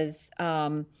because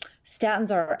statins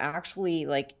are actually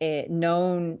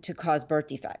known to cause birth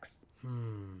defects.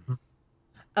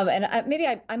 And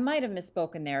I might have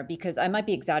misspoken there because I might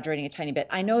be exaggerating a tiny bit.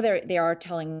 I know they are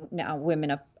telling now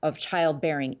women of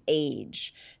childbearing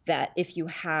age that if you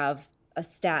have a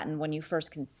statin when you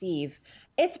first conceive,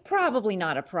 it's probably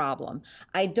not a problem.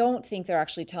 I don't think they're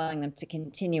actually telling them to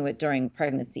continue it during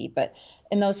pregnancy, but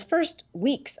in those first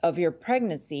weeks of your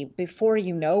pregnancy, before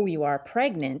you know you are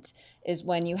pregnant, is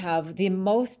when you have the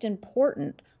most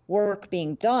important work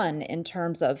being done in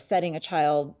terms of setting a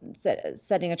child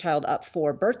up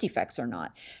for birth defects or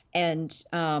not. And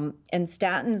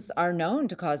statins are known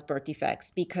to cause birth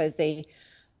defects because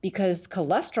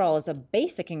cholesterol is a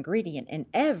basic ingredient in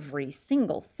every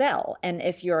single cell. And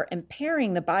if you're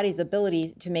impairing the body's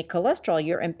ability to make cholesterol,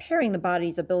 you're impairing the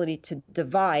body's ability to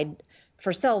divide,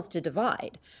 for cells to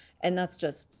divide. And that's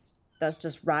just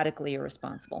radically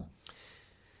irresponsible.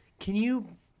 Can you,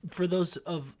 for those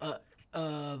of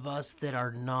us that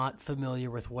are not familiar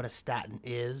with what a statin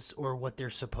is or what they're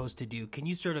supposed to do, can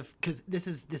you sort of, because this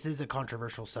is a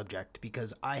controversial subject,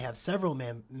 because I have several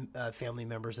family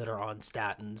members that are on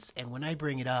statins, and when I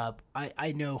bring it up,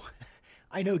 I know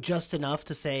just enough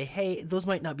to say, hey, those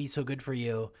might not be so good for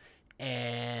you,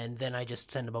 and then I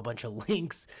just send them a bunch of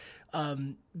links.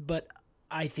 But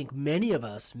I think many of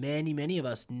us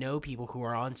know people who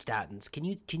are on statins. Can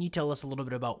you tell us a little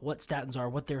bit about what statins are,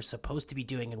 what they're supposed to be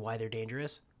doing, and why they're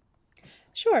dangerous?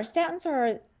 Sure. Statins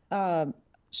are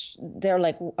they're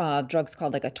like drugs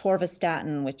called like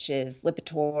atorvastatin, which is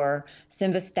Lipitor,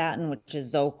 simvastatin, which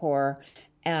is Zocor.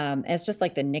 It's just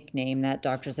like the nickname that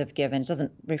doctors have given. It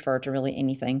doesn't refer to really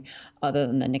anything other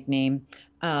than the nickname.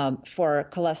 For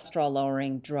cholesterol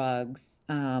lowering drugs,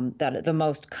 that are the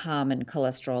most common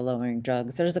cholesterol lowering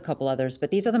drugs. There's a couple others, but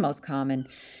these are the most common.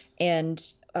 And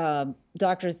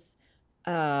doctors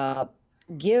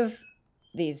give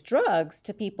these drugs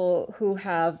to people who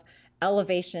have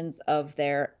elevations of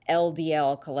their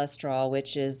LDL cholesterol,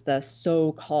 which is the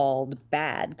so-called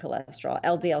bad cholesterol.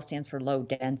 LDL stands for low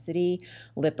density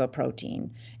lipoprotein.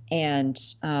 And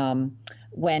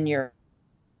when your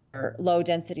low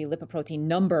density lipoprotein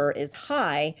number is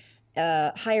high,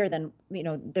 higher than,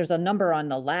 there's a number on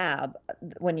the lab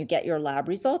when you get your lab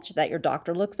results that your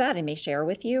doctor looks at and may share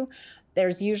with you.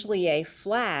 There's usually a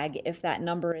flag if that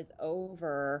number is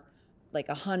over like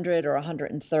 100 or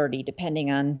 130,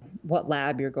 depending on what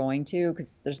lab you're going to,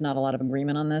 because there's not a lot of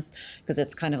agreement on this, because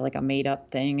it's kind of like a made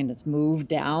up thing and it's moved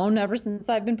down ever since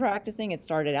I've been practicing. It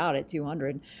started out at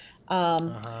 200.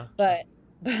 But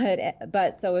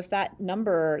so if that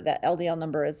LDL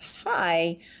number is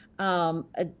high,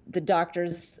 the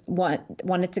doctors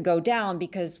want it to go down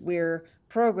because we're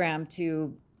programmed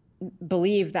to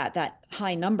believe that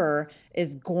high number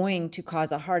is going to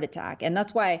cause a heart attack. And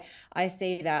that's why I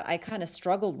say that I kind of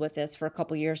struggled with this for a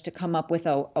couple of years to come up with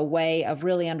a way of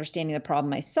really understanding the problem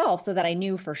myself, so that I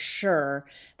knew for sure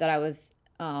that I was,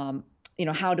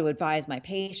 how to advise my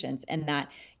patients, and that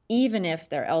even if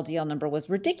their LDL number was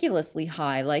ridiculously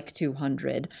high, like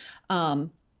 200,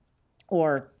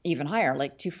 or even higher,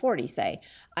 like 240, say,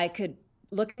 I could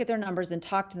look at their numbers and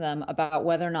talk to them about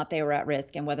whether or not they were at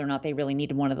risk and whether or not they really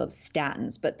needed one of those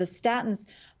statins. But the statins,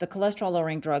 the cholesterol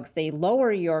lowering drugs, they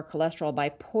lower your cholesterol by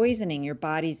poisoning your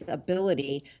body's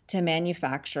ability to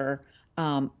manufacture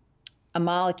a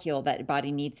molecule that your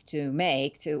body needs to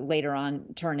make to later on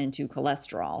turn into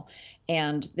cholesterol.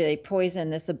 And they poison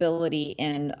this ability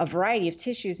in a variety of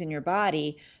tissues in your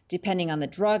body, depending on the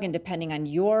drug and depending on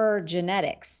your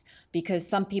genetics, because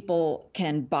some people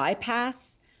can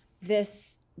bypass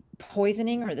this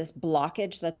poisoning or this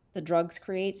blockage that the drugs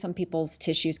create. Some people's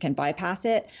tissues can bypass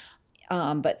it.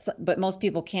 But most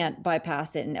people can't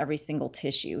bypass it in every single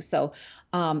tissue. So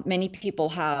many people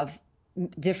have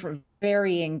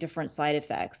varying different side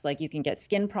effects. Like you can get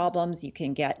skin problems, you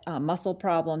can get muscle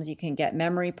problems, you can get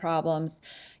memory problems,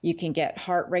 you can get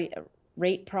heart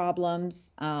rate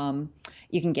problems,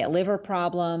 you can get liver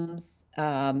problems,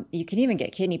 you can even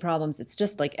get kidney problems. It's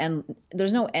just like, and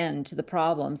there's no end to the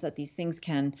problems that these things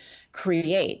can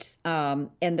create. And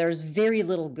there's very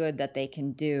little good that they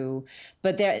can do.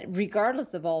 But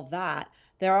regardless of all that,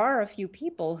 there are a few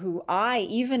people who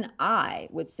even I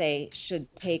would say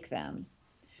should take them.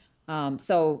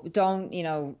 So don't,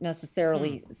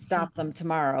 necessarily stop them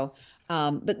tomorrow.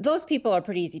 But those people are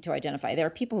pretty easy to identify. There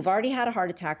are people who've already had a heart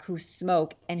attack who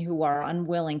smoke and who are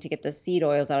unwilling to get the seed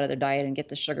oils out of their diet and get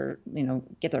the sugar,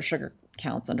 get their sugar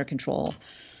counts under control.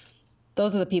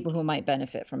 Those are the people who might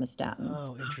benefit from a statin.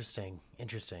 Oh,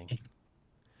 interesting.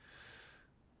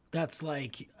 That's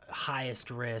like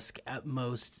highest risk, at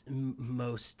most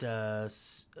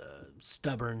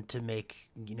stubborn to make,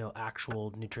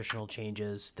 actual nutritional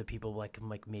changes. The people like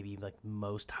maybe like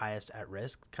most highest at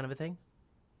risk kind of a thing.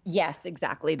 Yes,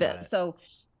 exactly. So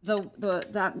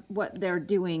what they're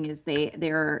doing is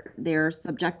they're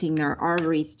subjecting their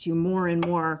arteries to more and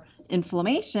more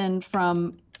inflammation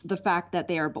from the fact that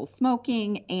they are both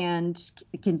smoking and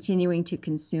continuing to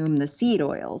consume the seed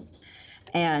oils.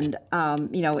 And,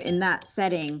 in that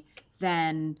setting,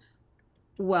 then,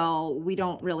 well, we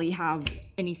don't really have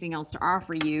anything else to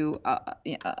offer you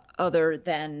other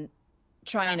than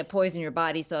trying to poison your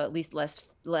body so at least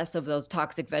less of those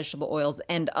toxic vegetable oils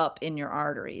end up in your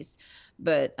arteries.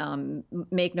 But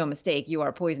make no mistake, you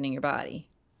are poisoning your body.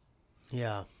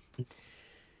 Yeah.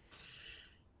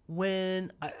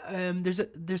 When there's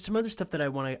some other stuff that I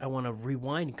want to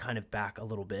rewind kind of back a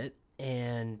little bit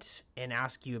and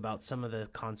ask you about some of the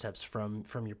concepts from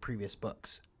your previous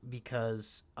books,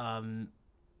 because I'm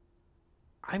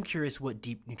curious what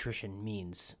deep nutrition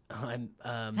means.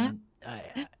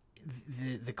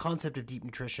 The concept of deep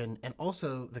nutrition and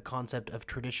also the concept of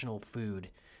traditional food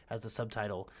as the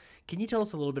subtitle. Can you tell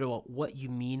us a little bit about what you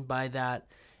mean by that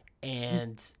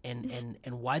and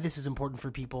why this is important for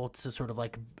people to sort of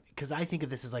like, because I think of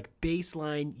this as like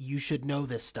baseline, you should know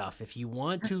this stuff. If you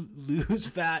want to lose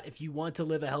fat, if you want to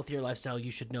live a healthier lifestyle, you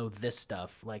should know this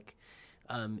stuff. Like,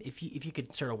 if you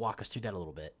could sort of walk us through that a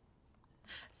little bit.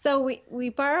 So we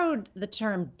borrowed the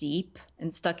term deep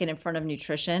and stuck it in front of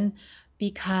nutrition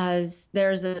because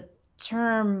there's a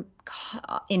term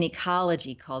in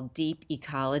ecology called deep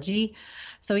ecology.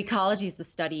 So ecology is the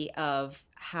study of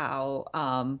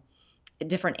how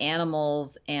different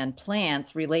animals and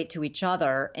plants relate to each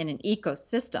other in an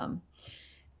ecosystem.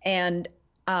 And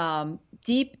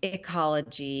deep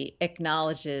ecology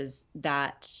acknowledges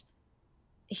that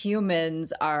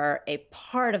humans are a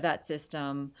part of that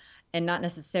system and not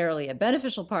necessarily a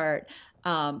beneficial part,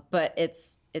 but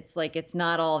it's like it's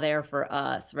not all there for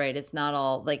us, right? It's not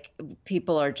all like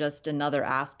people are just another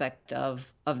aspect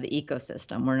of the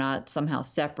ecosystem. We're not somehow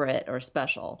separate or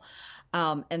special.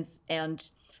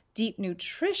 And deep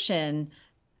nutrition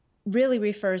really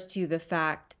refers to the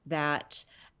fact that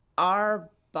our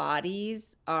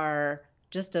bodies are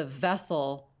just a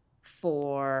vessel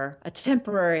for a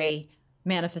temporary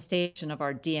manifestation of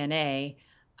our DNA.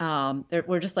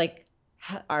 We're just like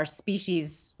our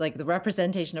species, like the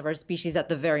representation of our species at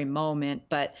the very moment,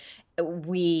 but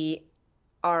we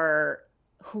are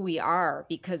who we are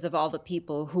because of all the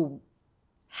people who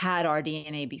had our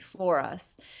DNA before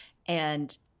us.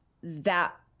 And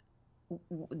that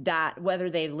whether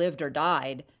they lived or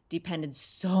died depended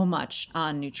so much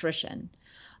on nutrition.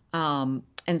 And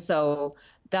so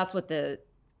that's what the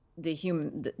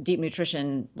deep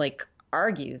nutrition like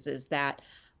argues, is that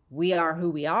we are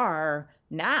who we are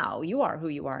now. You are who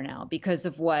you are now because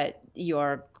of what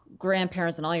your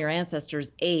grandparents and all your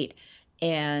ancestors ate.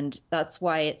 And that's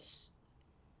why it's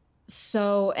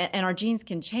so, and our genes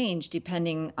can change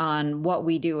depending on what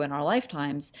we do in our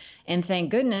lifetimes. And thank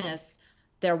goodness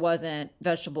there wasn't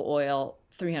vegetable oil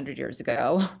 300 years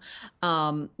ago,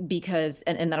 because,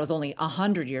 and that was only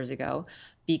 100 years ago,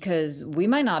 because we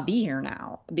might not be here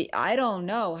now. I don't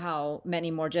know how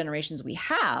many more generations we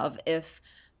have if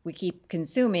we keep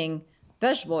consuming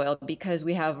vegetable oil, because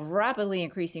we have rapidly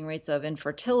increasing rates of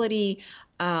infertility,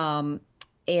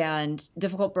 and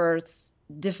difficult births,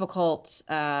 difficult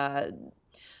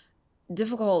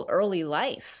early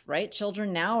life, right?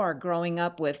 Children now are growing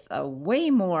up with way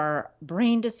more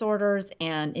brain disorders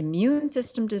and immune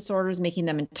system disorders, making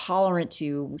them intolerant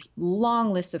to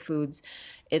long lists of foods.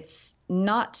 It's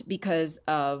not because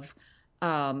of,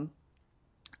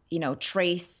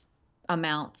 trace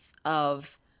amounts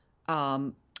of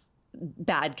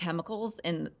bad chemicals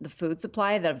in the food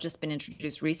supply that have just been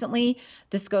introduced recently.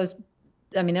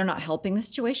 They're not helping the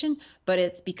situation, but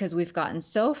it's because we've gotten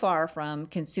so far from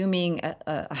consuming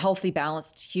a healthy,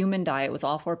 balanced human diet with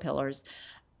all four pillars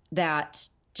that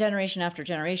generation after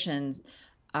generation,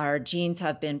 our genes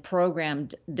have been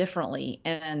programmed differently,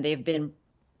 and they've been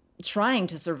trying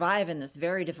to survive in this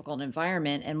very difficult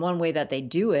environment. And one way that they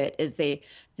do it is they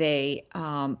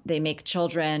make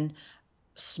children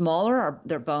smaller.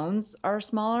 Their bones are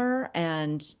smaller,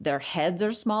 and their heads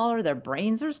are smaller, their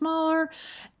brains are smaller,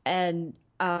 and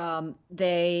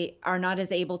they are not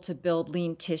as able to build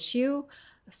lean tissue,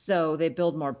 so they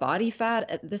build more body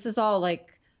fat. This is all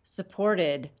like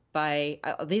supported by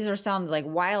these are sound like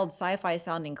wild sci-fi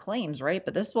sounding claims, right?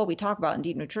 But this is what we talk about in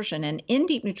Deep Nutrition. And in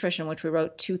Deep Nutrition, which we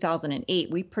wrote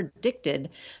 2008, we predicted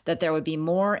that there would be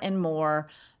more and more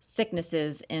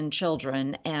sicknesses in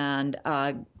children, and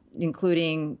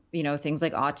including, things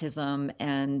like autism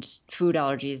and food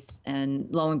allergies. And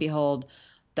lo and behold,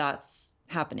 that's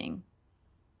happening.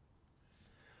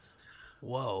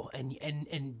 Whoa.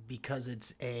 And because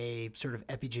it's a sort of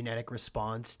epigenetic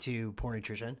response to poor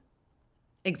nutrition?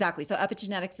 Exactly. So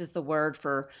epigenetics is the word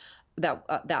for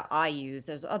that I use.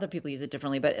 There's other people use it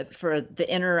differently, but for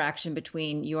the interaction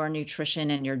between your nutrition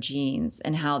and your genes,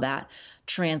 and how that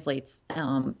translates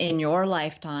in your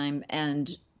lifetime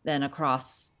and then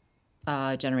across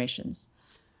generations.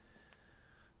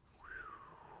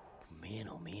 Man,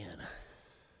 oh man.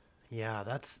 Yeah,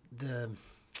 that's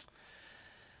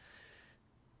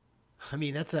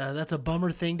a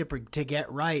bummer thing to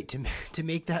get right, to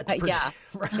make that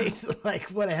right. Like,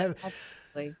 what I have.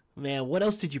 Absolutely. Man, what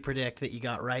else did you predict that you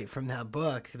got right from that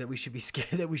book that we should be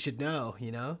scared, that we should know?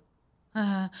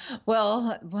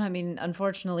 Well,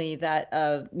 unfortunately,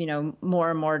 that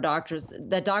more and more doctors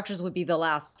would be the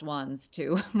last ones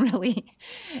to really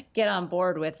get on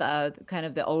board with kind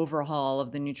of the overhaul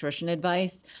of the nutrition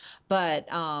advice. But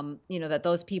that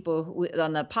those people who,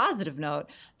 on the positive note,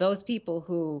 those people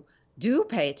who do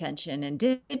pay attention and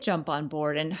did jump on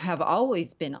board and have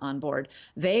always been on board,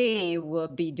 they will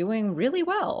be doing really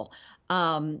well.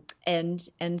 So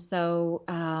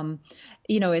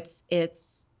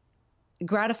it's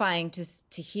gratifying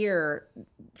to hear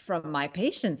from my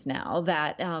patients now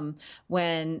that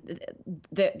when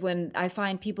I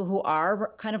find people who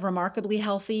are kind of remarkably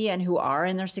healthy and who are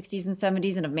in their 60s and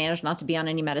 70s and have managed not to be on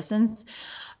any medicines,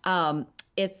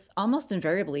 it's almost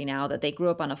invariably now that they grew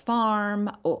up on a farm,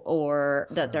 or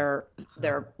that their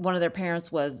one of their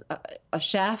parents was a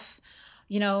chef,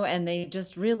 and they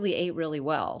just really ate really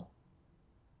well.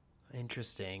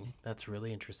 Interesting. That's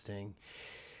really interesting.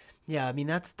 Yeah,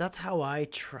 that's how I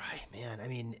try,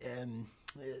 man.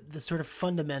 The sort of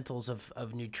fundamentals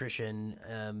of nutrition,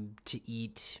 to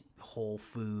eat whole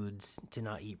foods, to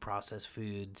not eat processed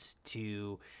foods,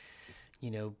 to,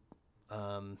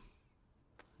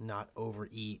 not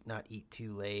overeat, not eat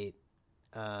too late.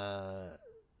 That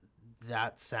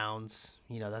sounds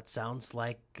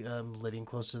like living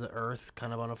close to the earth,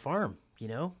 kind of on a farm,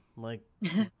 like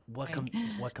what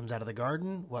comes out of the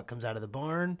garden, what comes out of the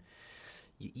barn.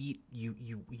 You eat,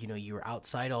 you're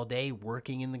outside all day,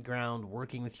 working in the ground,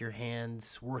 working with your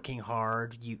hands, working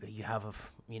hard. You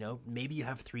have maybe you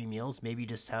have 3 meals, maybe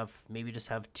just have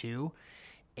 2,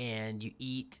 and you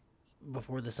eat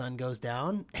before the sun goes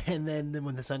down, and then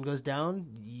when the sun goes down,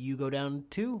 you go down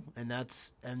too, and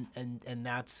that's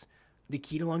the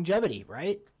key to longevity,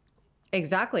 right?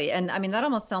 Exactly. And that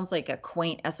almost sounds like a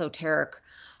quaint esoteric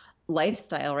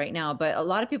lifestyle right now, but a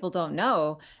lot of people don't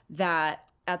know that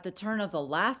at the turn of the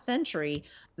last century,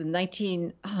 the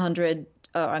 1800s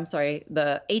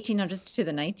to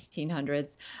the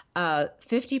 1900s,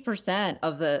 50%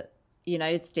 of the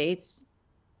United States,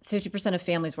 50% of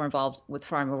families were involved with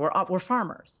farming, were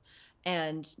farmers.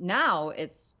 And now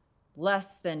it's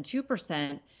less than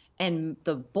 2%. And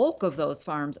the bulk of those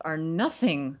farms are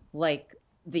nothing like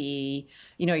the,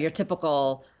 your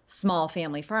typical small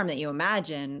family farm that you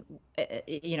imagine,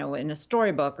 in a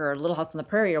storybook or Little House on the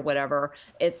Prairie or whatever.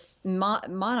 It's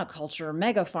monoculture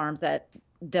mega farms that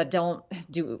don't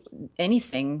do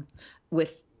anything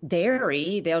with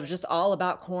dairy. They're just all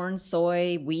about corn,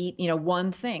 soy, wheat,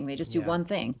 one thing. They just do one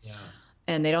thing. Yeah.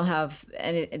 And they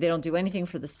don't do anything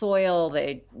for the soil.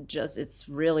 It's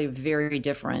really very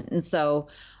different. And so,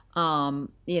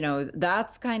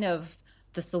 that's kind of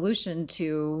the solution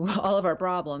to all of our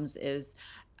problems is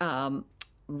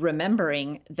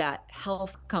remembering that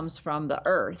health comes from the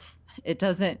earth. It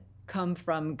doesn't come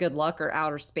from good luck or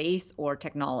outer space or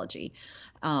technology.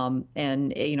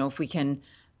 If we can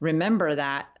remember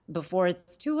that before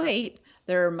it's too late,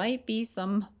 there might be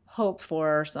some hope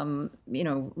for some,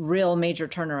 real major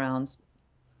turnarounds,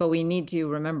 but we need to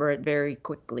remember it very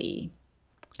quickly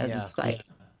as a society.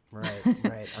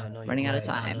 Right. I know running out of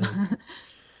time.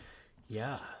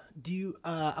 Yeah. Do you?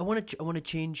 I want to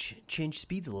change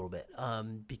speeds a little bit,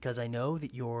 because I know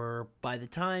that by the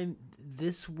time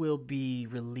this will be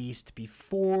released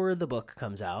before the book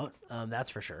comes out, that's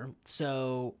for sure.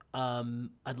 So,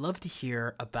 I'd love to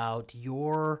hear about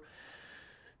your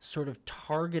sort of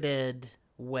targeted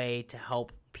way to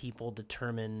help people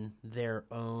determine their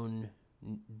own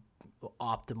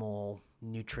optimal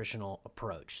nutritional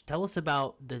approach. Tell us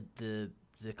about the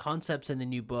concepts in the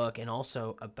new book, and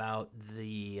also about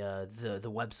the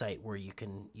website where you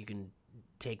can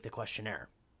take the questionnaire.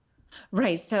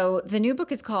 Right. So the new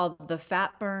book is called The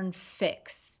Fat Burn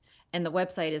Fix, and the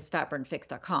website is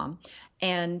fatburnfix.com.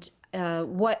 And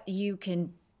what you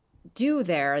can do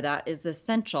there that is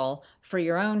essential for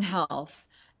your own health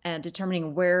and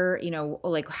determining where,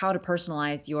 like how to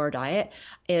personalize your diet,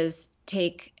 is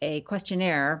take a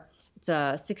questionnaire. It's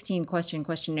a 16-question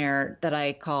questionnaire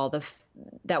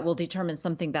that will determine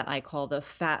something that I call the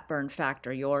fat burn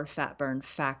factor, your fat burn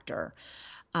factor.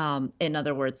 In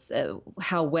other words,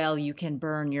 how well you can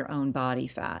burn your own body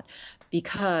fat.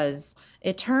 Because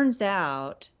it turns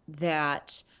out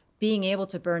that being able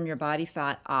to burn your body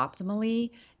fat optimally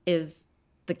is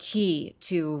the key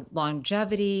to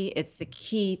longevity. It's the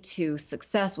key to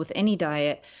success with any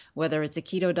diet, whether it's a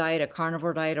keto diet, a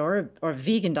carnivore diet, or a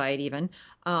vegan diet even.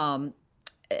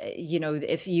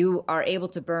 If you are able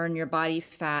to burn your body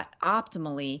fat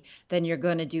optimally, then you're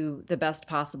going to do the best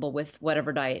possible with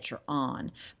whatever diet you're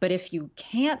on. But if you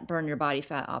can't burn your body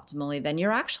fat optimally, then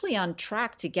you're actually on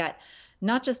track to get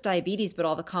not just diabetes, but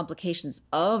all the complications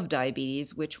of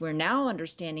diabetes, which we're now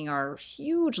understanding are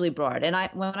hugely broad. And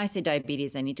when I say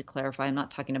diabetes, I need to clarify, I'm not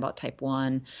talking about type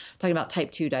 1, I'm talking about type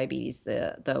 2 diabetes,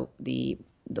 the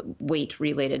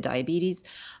weight-related diabetes.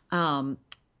 And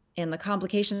the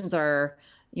complications are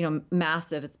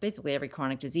massive. It's basically every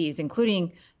chronic disease,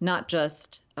 including not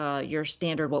just your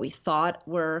standard, what we thought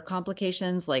were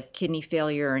complications like kidney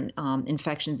failure and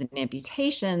infections and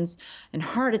amputations and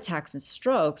heart attacks and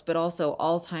strokes, but also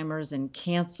Alzheimer's and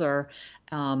cancer,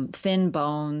 thin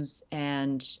bones,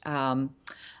 and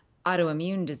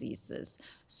autoimmune diseases.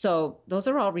 So those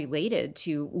are all related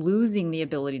to losing the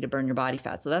ability to burn your body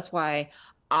fat. So that's why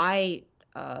I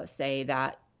say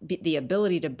that the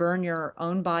ability to burn your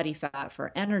own body fat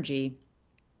for energy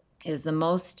is the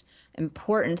most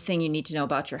important thing you need to know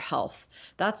about your health.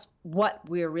 That's what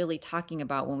we're really talking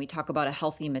about when we talk about a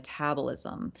healthy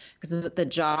metabolism, because the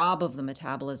job of the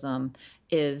metabolism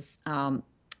is the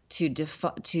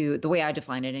way I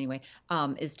define it anyway,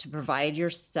 is to provide your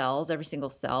cells, every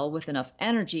single cell, with enough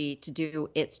energy to do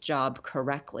its job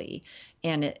correctly.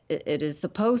 And it is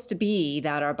supposed to be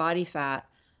that our body fat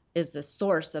is the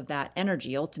source of that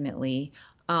energy ultimately,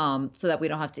 so that we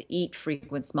don't have to eat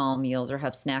frequent small meals or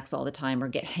have snacks all the time or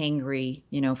get hangry,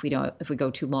 if we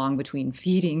go too long between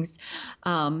feedings.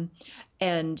 And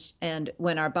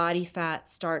when our body fat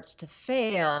starts to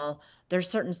fail, there's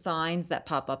certain signs that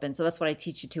pop up. And so that's what I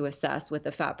teach you to assess with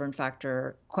the fat burn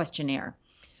factor questionnaire.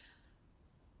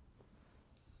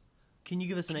 Can you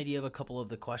give us an idea of a couple of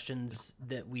the questions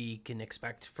that we can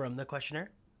expect from the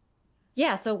questionnaire?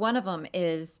 Yeah, so one of them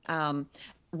is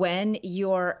when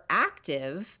you're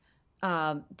active,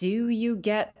 do you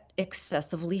get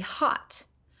excessively hot?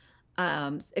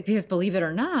 Because believe it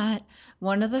or not,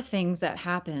 one of the things that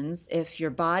happens if your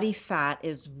body fat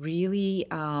is really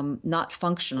not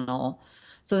functional.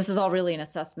 So this is all really an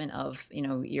assessment of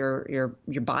your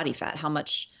body fat,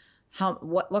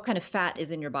 what kind of fat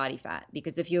is in your body fat?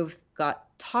 Because if you've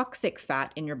got toxic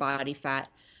fat in your body fat,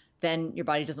 then your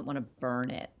body doesn't want to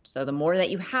burn it. So the more that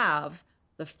you have,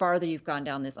 the farther you've gone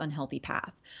down this unhealthy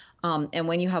path. And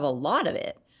when you have a lot of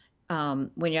it,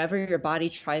 whenever your body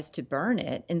tries to burn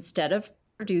it, instead of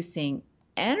producing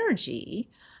energy,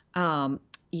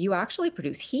 you actually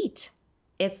produce heat.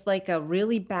 it's like a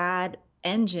really bad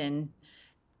engine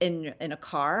in a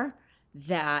car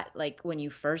that, like, when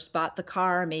you first bought the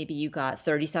car, maybe you got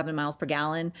 37 miles per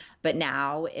gallon, but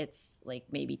now it's like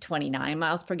maybe 29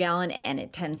 miles per gallon and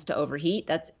it tends to overheat.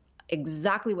 That's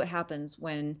exactly what happens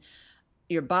when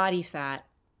your body fat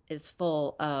is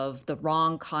full of the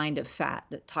wrong kind of fat,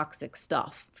 the toxic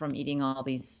stuff from eating all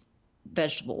these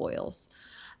vegetable oils.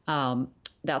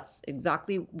 That's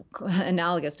exactly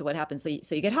analogous to what happens.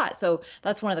 So you get hot. So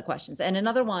that's one of the questions. And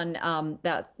another one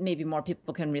that maybe more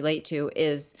people can relate to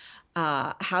is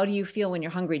how do you feel when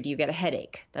you're hungry? Do you get a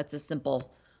headache? That's a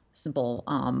simple.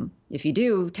 If you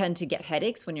do tend to get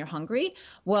headaches when you're hungry,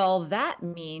 well, that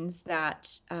means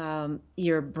that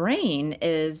your brain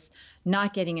is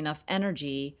not getting enough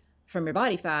energy from your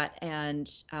body fat, and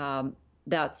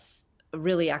that's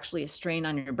really actually a strain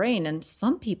on your brain. And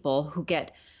some people who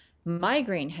get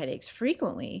migraine headaches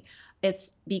frequently,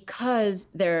 it's because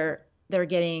they're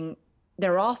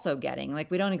also getting, like,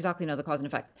 we don't exactly know the cause and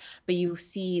effect, but you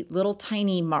see little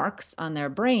tiny marks on their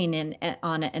brain and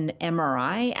on an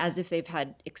MRI as if they've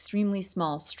had extremely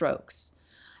small strokes.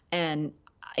 And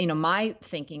my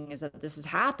thinking is that this is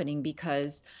happening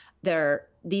because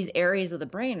these areas of the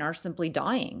brain are simply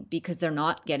dying because they're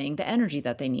not getting the energy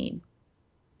that they need.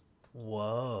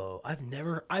 Whoa! I've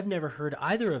never heard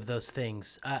either of those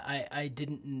things. I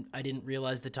didn't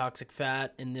realize the toxic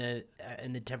fat and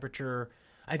the temperature.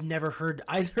 I've never heard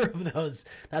either of those.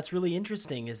 That's really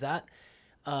interesting. Is that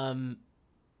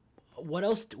what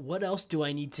else do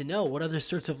I need to know? What other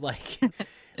sorts of like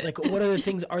what other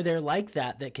things are there like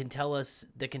that can tell us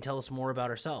more about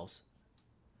ourselves?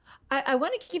 I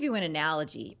want to give you an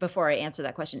analogy before I answer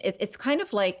that question. It's kind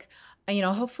of like,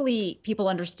 hopefully people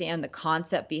understand the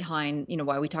concept behind,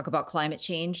 why we talk about climate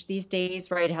change these days,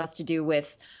 right? It has to do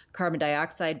with carbon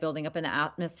dioxide building up in the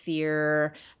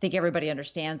atmosphere. I think everybody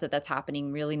understands that that's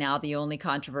happening really now. The only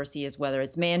controversy is whether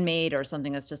it's man-made or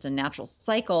something that's just a natural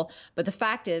cycle. But the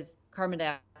fact is, carbon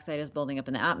dioxide is building up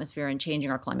in the atmosphere and changing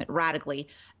our climate radically,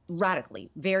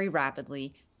 very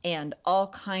rapidly. And all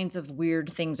kinds of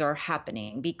weird things are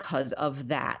happening because of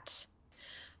that.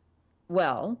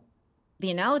 Well,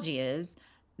 the analogy is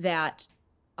that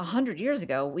 100 years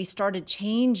ago, we started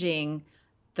changing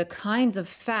the kinds of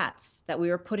fats that we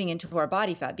were putting into our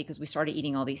body fat because we started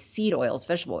eating all these seed oils,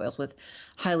 vegetable oils with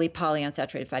highly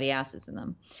polyunsaturated fatty acids in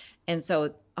them. And so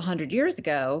 100 years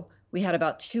ago, we had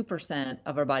about 2%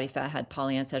 of our body fat had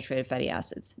polyunsaturated fatty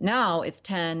acids. Now it's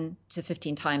 10 to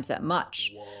 15 times that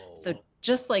much. Whoa. So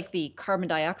just like the carbon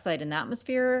dioxide in the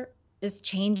atmosphere is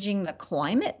changing the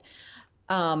climate,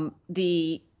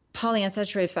 the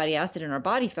polyunsaturated fatty acid in our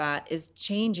body fat is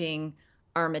changing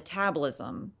our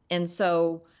metabolism. And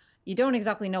so you don't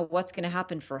exactly know what's going to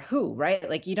happen for who, right?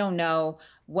 Like, you don't know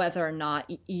whether or not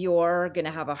you're going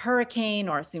to have a hurricane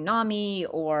or a tsunami,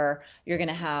 or you're going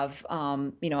to have,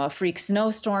 a freak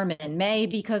snowstorm in May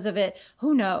because of it.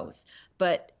 Who knows?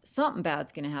 But something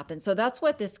bad's going to happen. So that's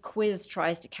what this quiz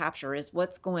tries to capture, is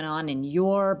what's going on in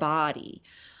your body.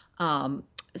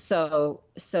 So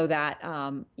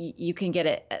that you can get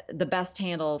it the best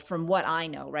handle from what I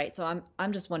know, right? So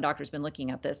I'm just one doctor who's been looking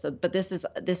at this. So, but this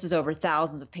is over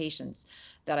thousands of patients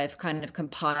that I've kind of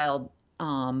compiled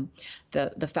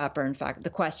the fat burn factor,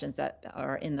 the questions that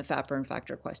are in the fat burn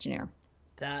factor questionnaire.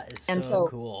 That is so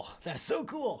cool. That is so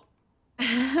cool.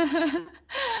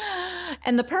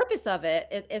 And the purpose of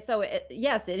it,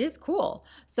 yes, it is cool.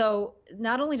 So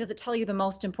not only does it tell you the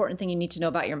most important thing you need to know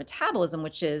about your metabolism,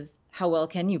 which is how well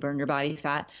can you burn your body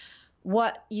fat,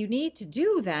 what you need to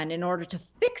do then in order to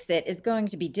fix it is going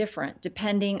to be different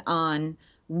depending on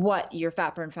what your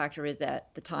fat burn factor is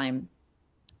at the time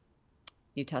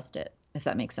you test it, if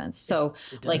that makes sense. So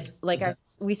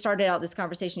we started out this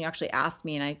conversation, you actually asked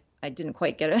me, and I didn't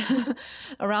quite get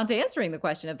around to answering the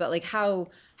question about like how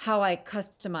I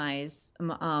customize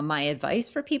my advice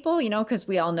for people, because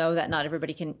we all know that not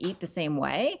everybody can eat the same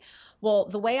way. Well,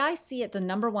 the way I see it, the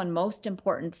number one most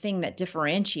important thing that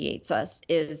differentiates us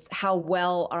is how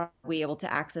well are we able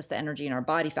to access the energy in our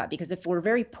body fat. Because if we're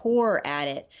very poor at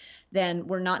it, then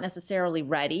we're not necessarily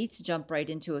ready to jump right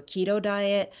into a keto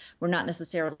diet. We're not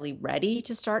necessarily ready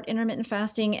to start intermittent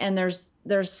fasting. And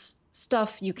there's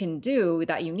stuff you can do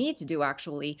that you need to do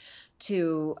actually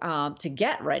to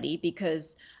get ready,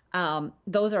 because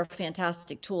those are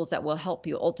fantastic tools that will help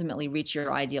you ultimately reach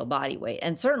your ideal body weight,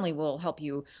 and certainly will help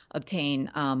you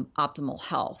obtain optimal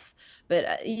health.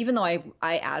 But even though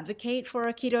I advocate for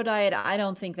a keto diet, I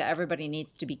don't think that everybody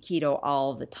needs to be keto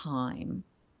all the time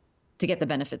to get the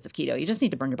benefits of keto. You just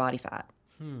need to burn your body fat.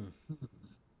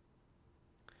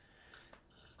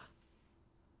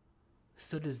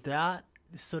 So does that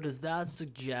So does that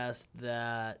suggest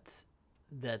that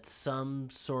some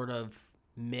sort of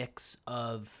mix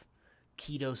of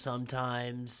keto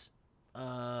sometimes,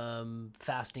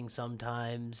 fasting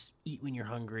sometimes, eat when you're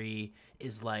hungry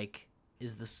is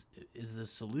the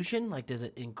solution? Like, does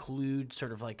it include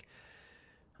sort of like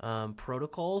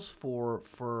protocols for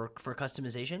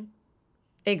customization?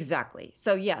 Exactly.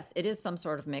 So yes, it is some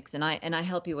sort of mix, and I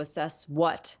help you assess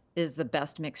what is the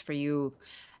best mix for you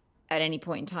at any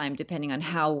point in time, depending on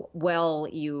how well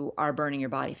you are burning your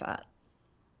body fat.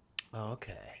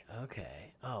 Okay.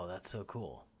 Okay. Oh, that's so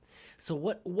cool. So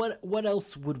what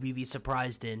else would we be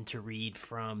surprised in to read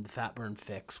from the Fat Burn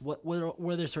Fix? What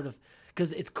were there sort of,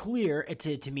 because it's clear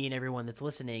to me and everyone that's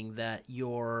listening that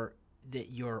your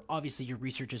obviously your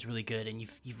research is really good, and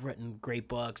you've written great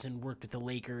books and worked with the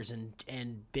Lakers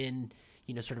and been,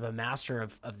 you know, sort of a master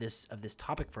of this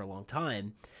topic for a long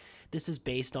time. This is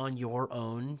based on your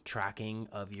own tracking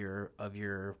of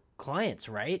your clients,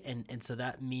 right? And so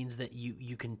that means that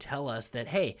you can tell us that,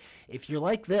 hey, if you're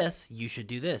like this, you should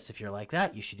do this. If you're like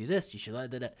that, you should do this. You should like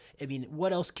that. I mean,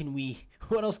 what else can we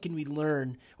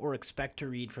learn or expect to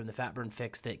read from the Fat Burn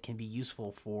Fix that can be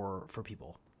useful for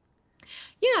people?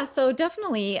 Yeah, so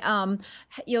definitely,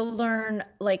 you'll learn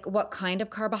like what kind of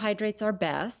carbohydrates are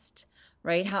best,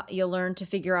 right? How you'll learn to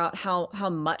figure out how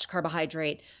much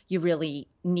carbohydrate you really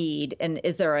need, and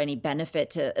is there any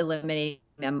benefit to eliminating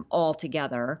them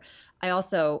altogether. I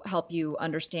also help you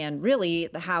understand really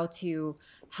how to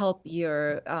help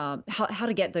your how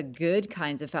to get the good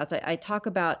kinds of fats. I talk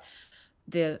about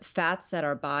the fats that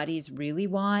our bodies really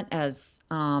want as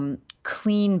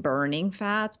clean burning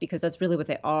fats, because that's really what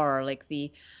they are. Like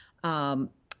the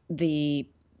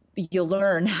you'll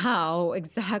learn how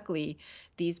exactly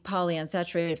these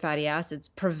polyunsaturated fatty acids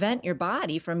prevent your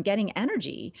body from getting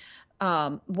energy,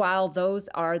 while those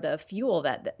are the fuel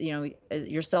that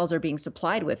your cells are being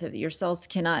supplied with. Your cells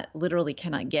literally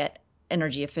cannot get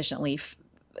energy efficiently,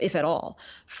 if at all,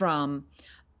 from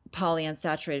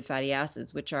polyunsaturated fatty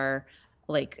acids, which are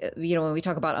like, when we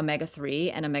talk about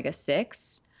omega-3 and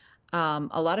omega-6,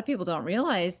 a lot of people don't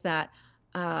realize that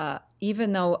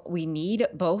even though we need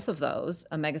both of those,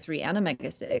 omega-3 and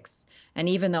omega-6, and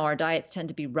even though our diets tend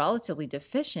to be relatively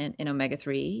deficient in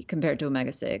omega-3 compared to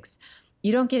omega-6,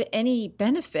 you don't get any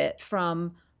benefit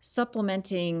from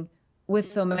supplementing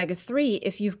with omega-3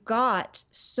 if you've got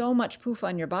so much PUFA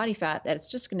on your body fat that it's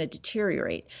just going to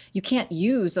deteriorate. You can't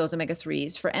use those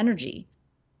omega-3s for energy.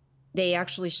 They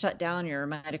actually shut down your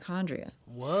mitochondria.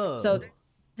 Whoa. So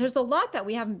there's a lot that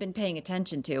we haven't been paying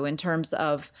attention to in terms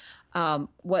of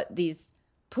what these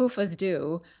PUFAs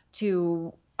do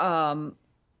to our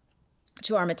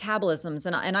metabolisms.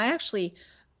 And I actually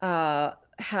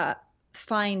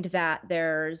find that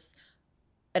there's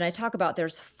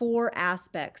 4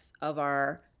 aspects of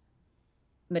our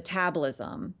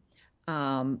metabolism.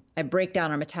 I break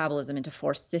down our metabolism into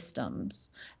 4 systems,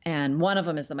 and one of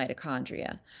them is the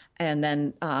mitochondria. And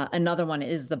then another one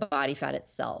is the body fat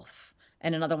itself.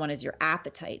 And another one is your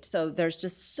appetite. So there's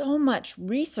just so much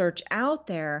research out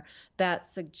there that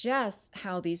suggests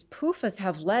how these PUFAs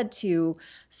have led to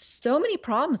so many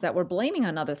problems that we're blaming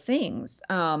on other things.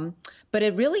 But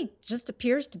it really just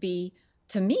appears to be,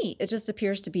 to me, it just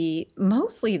appears to be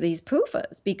mostly these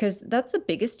PUFAs, because that's the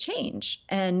biggest change.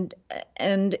 And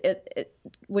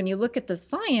when you look at the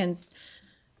science,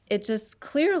 it just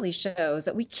clearly shows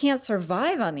that we can't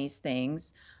survive on these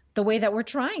things the way that we're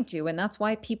trying to. And that's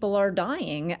why people are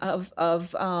dying of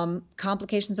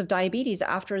complications of diabetes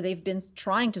after they've been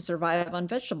trying to survive on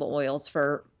vegetable oils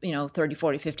for 30,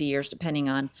 40, 50 years, depending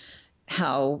on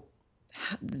how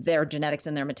their genetics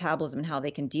and their metabolism and how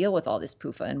they can deal with all this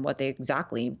PUFA and what they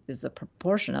exactly is the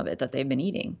proportion of it that they've been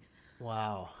eating.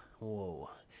 Wow. Whoa.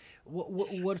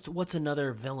 What's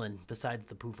another villain besides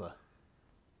the PUFA?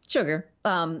 Sugar.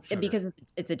 Sugar. Because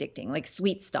it's addicting, like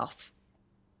sweet stuff.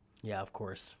 Yeah, of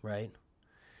course, right.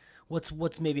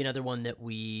 What's maybe another one that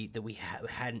we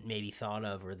hadn't maybe thought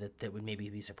of, or that would maybe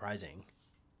be surprising?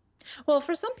 Well,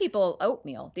 for some people,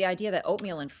 oatmeal. The idea that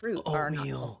oatmeal and fruit are not.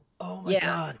 Oatmeal. Oh my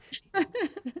God.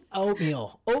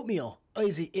 Oatmeal. Oh,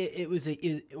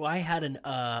 I had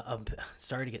I'm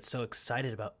sorry to get so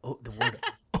excited about the word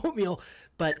oatmeal,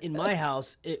 but in my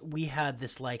house, we had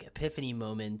this like epiphany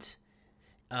moment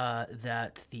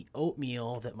that the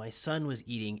oatmeal that my son was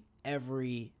eating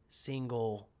every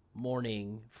single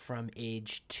morning from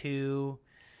age 2.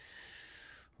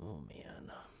 Oh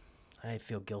man, I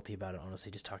feel guilty about it,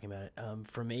 honestly, just talking about it.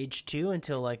 From age 2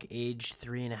 until like age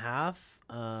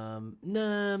 3.5.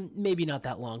 Nah, maybe not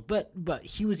that long, but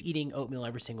he was eating oatmeal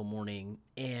every single morning,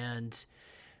 and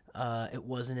it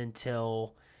wasn't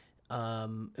until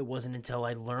it wasn't until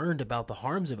I learned about the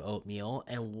harms of oatmeal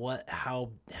and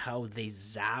how they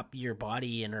zap your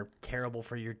body and are terrible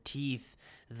for your teeth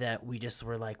that we just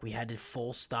were like, we had to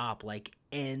full stop, like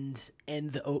end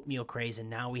the oatmeal craze. And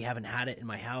now we haven't had it in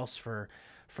my house for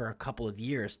a couple of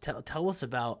years. Tell us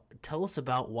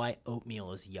about why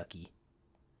oatmeal is yucky.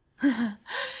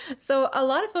 So a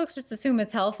lot of folks just assume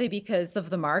it's healthy because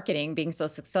of the marketing being so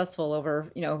successful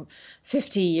over,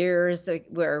 50 years,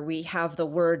 where we have the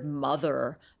word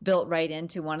mother built right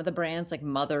into one of the brands, like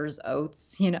Mother's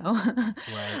Oats,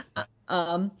 Right.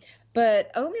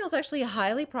 But oatmeal is actually a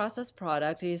highly processed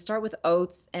product. You start with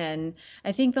oats, and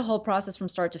I think the whole process from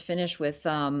start to finish with,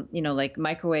 like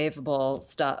microwavable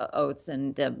stuff, oats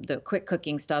and the quick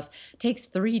cooking stuff takes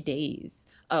 3 days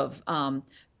of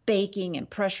baking and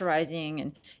pressurizing,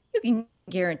 and you can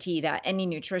guarantee that any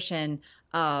nutrition,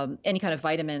 any kind of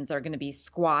vitamins are going to be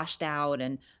squashed out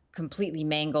and completely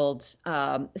mangled.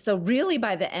 So really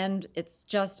by the end, it's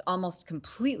just almost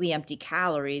completely empty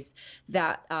calories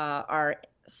that are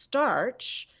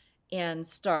starch, and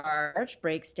starch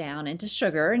breaks down into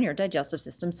sugar in your digestive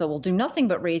system. So will do nothing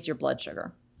but raise your blood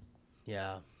sugar.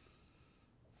 Yeah.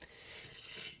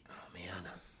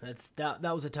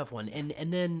 That was a tough one, and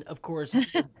then of course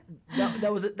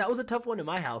that was a tough one in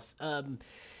my house.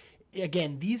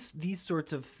 Again, these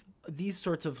sorts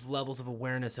of levels of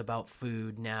awareness about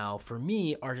food now for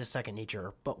me are just second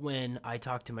nature. But when I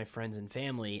talk to my friends and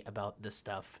family about this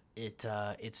stuff, it's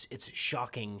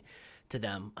shocking to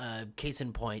them. Case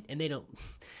in point, and they don't.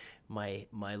 My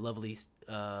lovely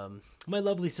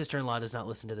sister-in-law does not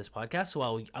listen to this podcast, so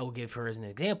I will give her as an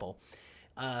example.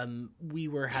 We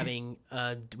were having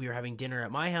dinner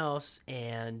at my house,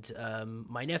 and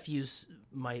my nephews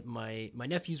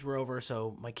were over.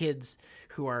 So my kids,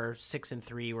 who are 6 and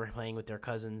 3, were playing with their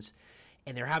cousins,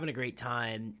 and they're having a great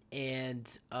time.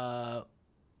 And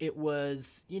it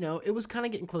was kind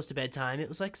of getting close to bedtime. It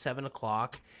was like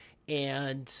 7:00,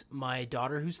 and my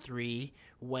daughter, who's 3,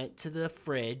 went to the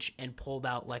fridge and pulled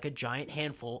out like a giant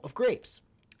handful of grapes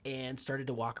and started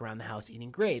to walk around the house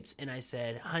eating grapes. And I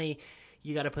said, honey,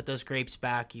 you got to put those grapes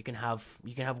back. You can have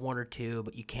 1 or 2,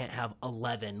 but you can't have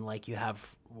 11 like you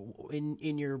have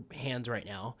in your hands right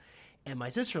now. And my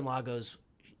sister-in-law goes,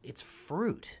 it's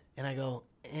fruit. And I go,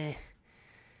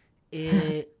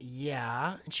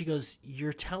 yeah. And she goes,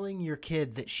 you're telling your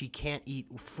kid that she can't eat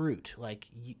fruit. Like,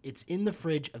 it's in the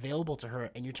fridge available to her,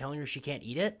 and you're telling her she can't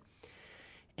eat it?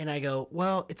 And I go,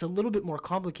 well, it's a little bit more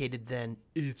complicated than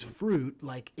it's fruit.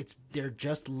 Like, they're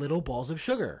just little balls of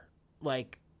sugar.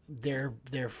 Like, they're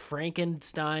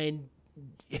Frankenstein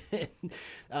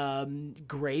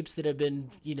grapes that have been,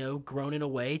 grown in a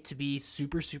way to be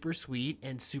super, super sweet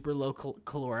and super low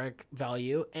caloric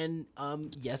value. And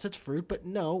yes, it's fruit, but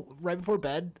no, right before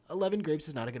bed, 11 grapes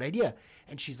is not a good idea.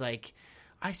 And she's like,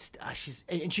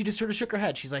 and she just sort of shook her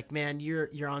head. She's like, man,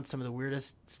 you're on some of the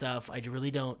weirdest stuff. I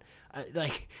really don't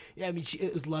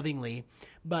it was lovingly,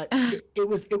 but it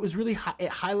was really,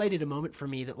 it highlighted a moment for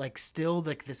me that still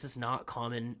this is not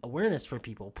common awareness for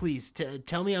people. Please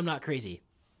tell me I'm not crazy.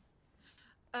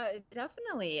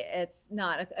 Definitely, it's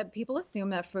not. People assume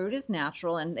that fruit is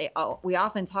natural, and we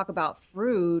often talk about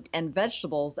fruit and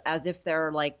vegetables as if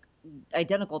they're like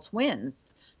identical twins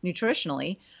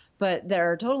nutritionally, but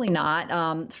they're totally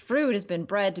not. Fruit has been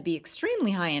bred to be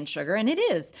extremely high in sugar, and it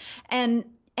is. And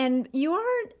you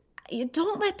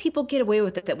don't let people get away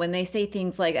with it, that when they say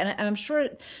things like, and I'm sure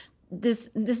this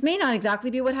may not exactly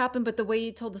be what happened, but the way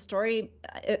you told the story,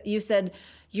 you said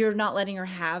you're not letting her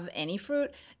have any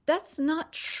fruit. That's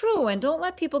not true. And don't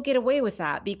let people get away with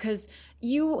that, because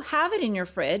you have it in your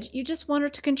fridge. You just want her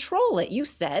to control it. You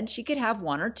said she could have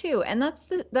 1 or 2. And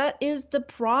that is the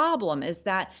problem, is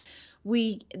that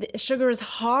sugar is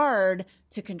hard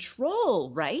to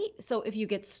control, right? So if you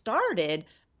get started,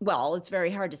 well, it's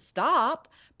very hard to stop,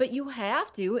 but you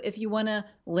have to if you want to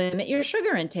limit your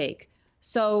sugar intake.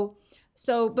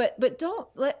 But don't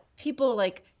let people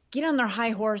get on their high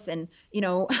horse and,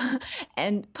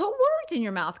 and put words in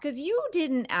your mouth, because you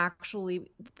didn't actually,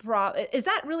 is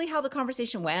that really how the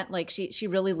conversation went? Like she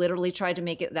really literally tried to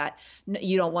make it that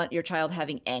you don't want your child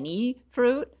having any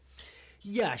fruit?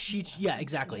 Yeah,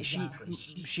 exactly.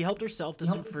 She helped herself to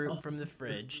some fruit from the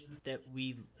fridge that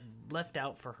we left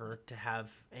out for her to have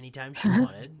anytime she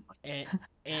wanted,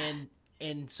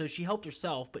 and so she helped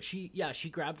herself. But she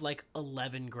grabbed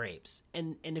 11 grapes,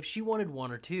 and if she wanted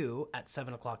 1 or 2 at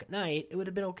 7:00 at night, it would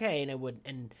have been okay, and I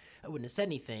wouldn't have said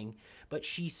anything. But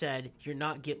she said, you're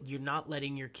not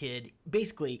letting your kid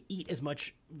basically eat as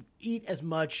much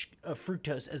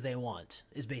fructose as they want,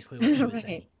 is basically what she was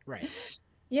saying. Right.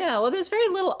 Yeah, well, there's very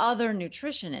little other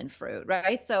nutrition in fruit,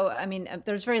 right? So, I mean,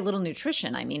 there's very little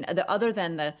nutrition. I mean, other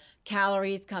than the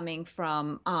calories coming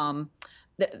from,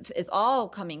 it's all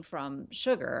coming from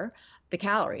sugar, the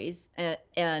calories,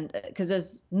 and because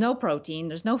there's no protein,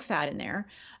 there's no fat in there,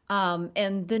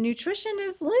 and the nutrition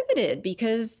is limited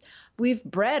because we've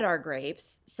bred our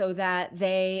grapes so that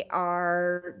they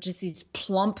are just these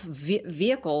plump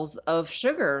vehicles of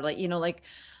sugar,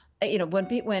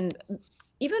 when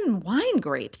even wine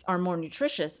grapes are more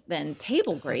nutritious than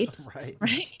table grapes, Right.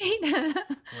 right?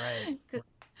 Right.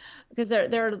 Because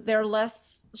they're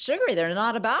less sugary. They're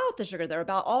not about the sugar. They're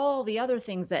about all the other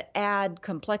things that add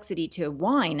complexity to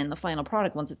wine in the final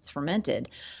product once it's fermented.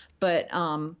 But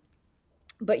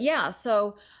yeah,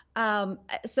 so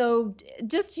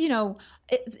just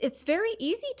it's very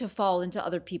easy to fall into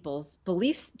other people's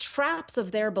beliefs, traps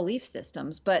of their belief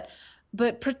systems, but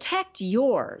protect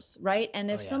yours, right? And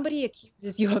if Oh, yeah. somebody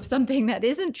accuses you of something that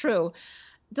isn't true,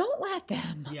 don't let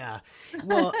them. Yeah.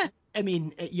 Well, I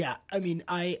mean, yeah. I mean,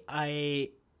 And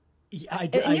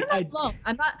you're not alone.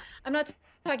 I'm not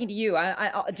talking to you.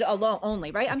 I alone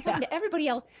only, right? I'm talking to everybody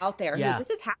else out there. Yeah. This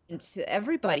has happened to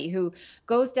everybody who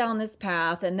goes down this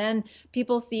path, and then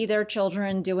people see their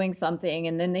children doing something,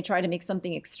 and then they try to make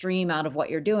something extreme out of what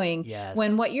you're doing. Yes.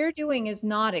 When what you're doing is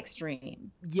not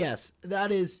extreme. Yes,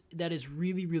 that is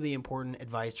really, really important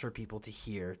advice for people to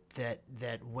hear. That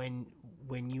when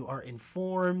you are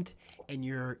informed and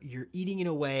you're eating in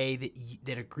a way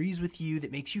that agrees with you,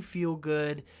 that makes you feel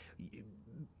good,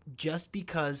 just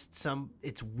because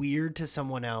it's weird to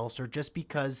someone else, or just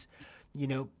because they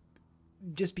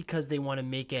want to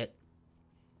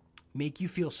make you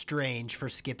feel strange for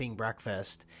skipping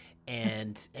breakfast,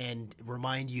 and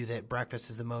remind you that breakfast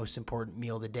is the most important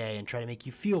meal of the day, and try to make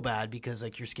you feel bad because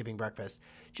like you're skipping breakfast.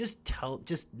 Just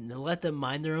let them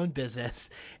mind their own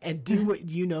business and do what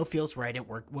feels right and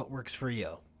what works for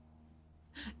you.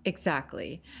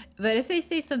 Exactly. But if they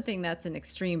say something that's an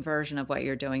extreme version of what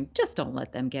you're doing, just don't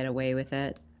let them get away with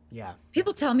it. Yeah.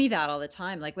 People tell me that all the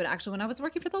time. Like when I was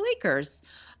working for the Lakers,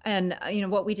 and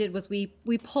what we did was we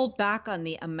pulled back on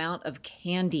the amount of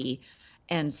candy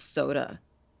and soda,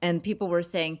 and people were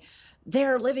saying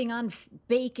they're living on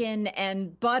bacon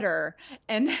and butter,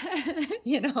 and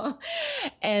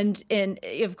and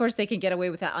of course they can get away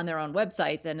with that on their own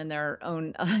websites and in their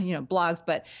own blogs.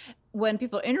 But when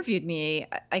people interviewed me,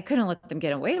 I couldn't let them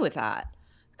get away with that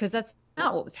because that's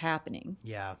not what was happening.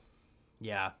 Yeah.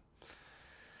 Yeah.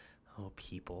 Oh,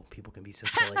 people can be so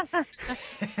silly.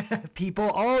 People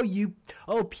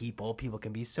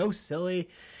can be so silly.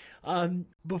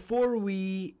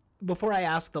 Before I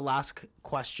ask the last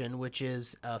question, which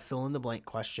is a fill in the blank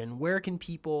question, where can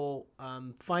people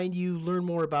find you, learn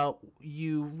more about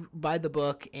you, buy the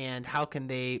book, and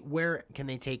where can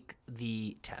they take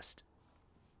the test?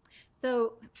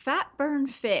 So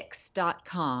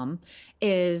fatburnfix.com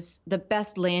is the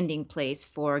best landing place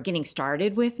for getting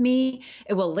started with me.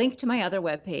 It will link to my other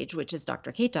webpage, which is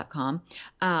drkate.com.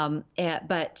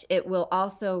 But it will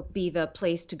also be the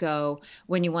place to go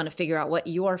when you want to figure out what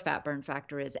your fat burn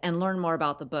factor is and learn more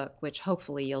about the book, which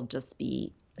hopefully you'll just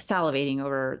be salivating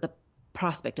over the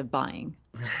prospect of buying.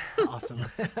 Awesome.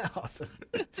 Awesome.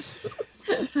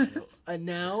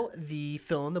 Now the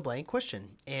fill in the blank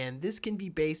question, and this can be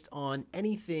based on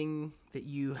anything that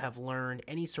you have learned,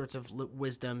 any sorts of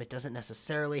wisdom. It doesn't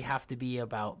necessarily have to be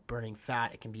about burning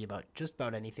fat. It can be about just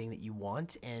about anything that you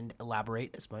want, and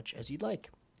elaborate as much as you'd like.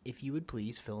 If you would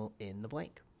please fill in the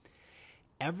blank.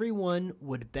 Everyone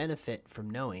would benefit from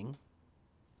knowing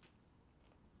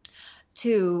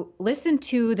to listen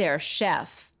to their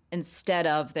chef instead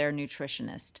of their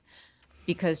nutritionist.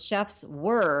 Because chefs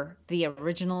were the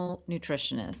original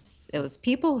nutritionists. It was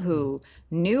people who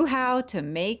knew how to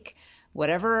make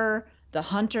whatever the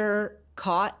hunter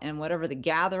caught and whatever the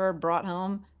gatherer brought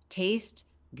home taste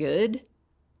good,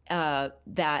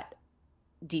 that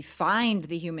defined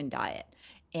the human diet.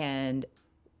 And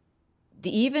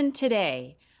even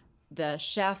today, the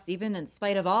chefs, even in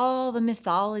spite of all the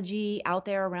mythology out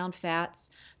there around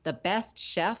fats, the best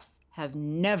chefs have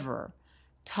never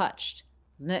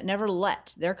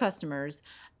let their customers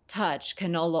touch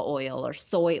canola oil or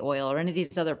soy oil or any of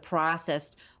these other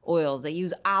processed oils. They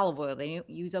use olive oil. They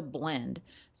use a blend.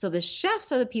 So the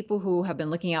chefs are the people who have been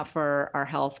looking out for our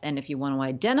health. And if you want to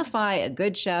identify a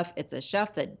good chef, it's a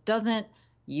chef that doesn't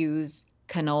use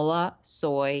canola,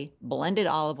 soy, blended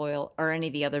olive oil, or any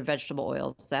of the other vegetable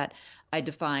oils that I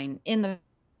define in the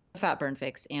Fat Burn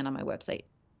Fix and on my website.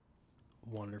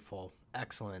 Wonderful.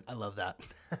 Excellent. I love that.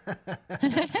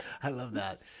 I love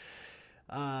that.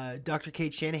 Dr.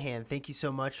 Kate Shanahan, thank you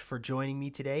so much for joining me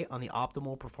today on the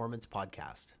Optimal Performance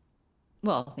Podcast.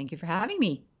 Well, thank you for having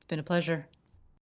me. It's been a pleasure.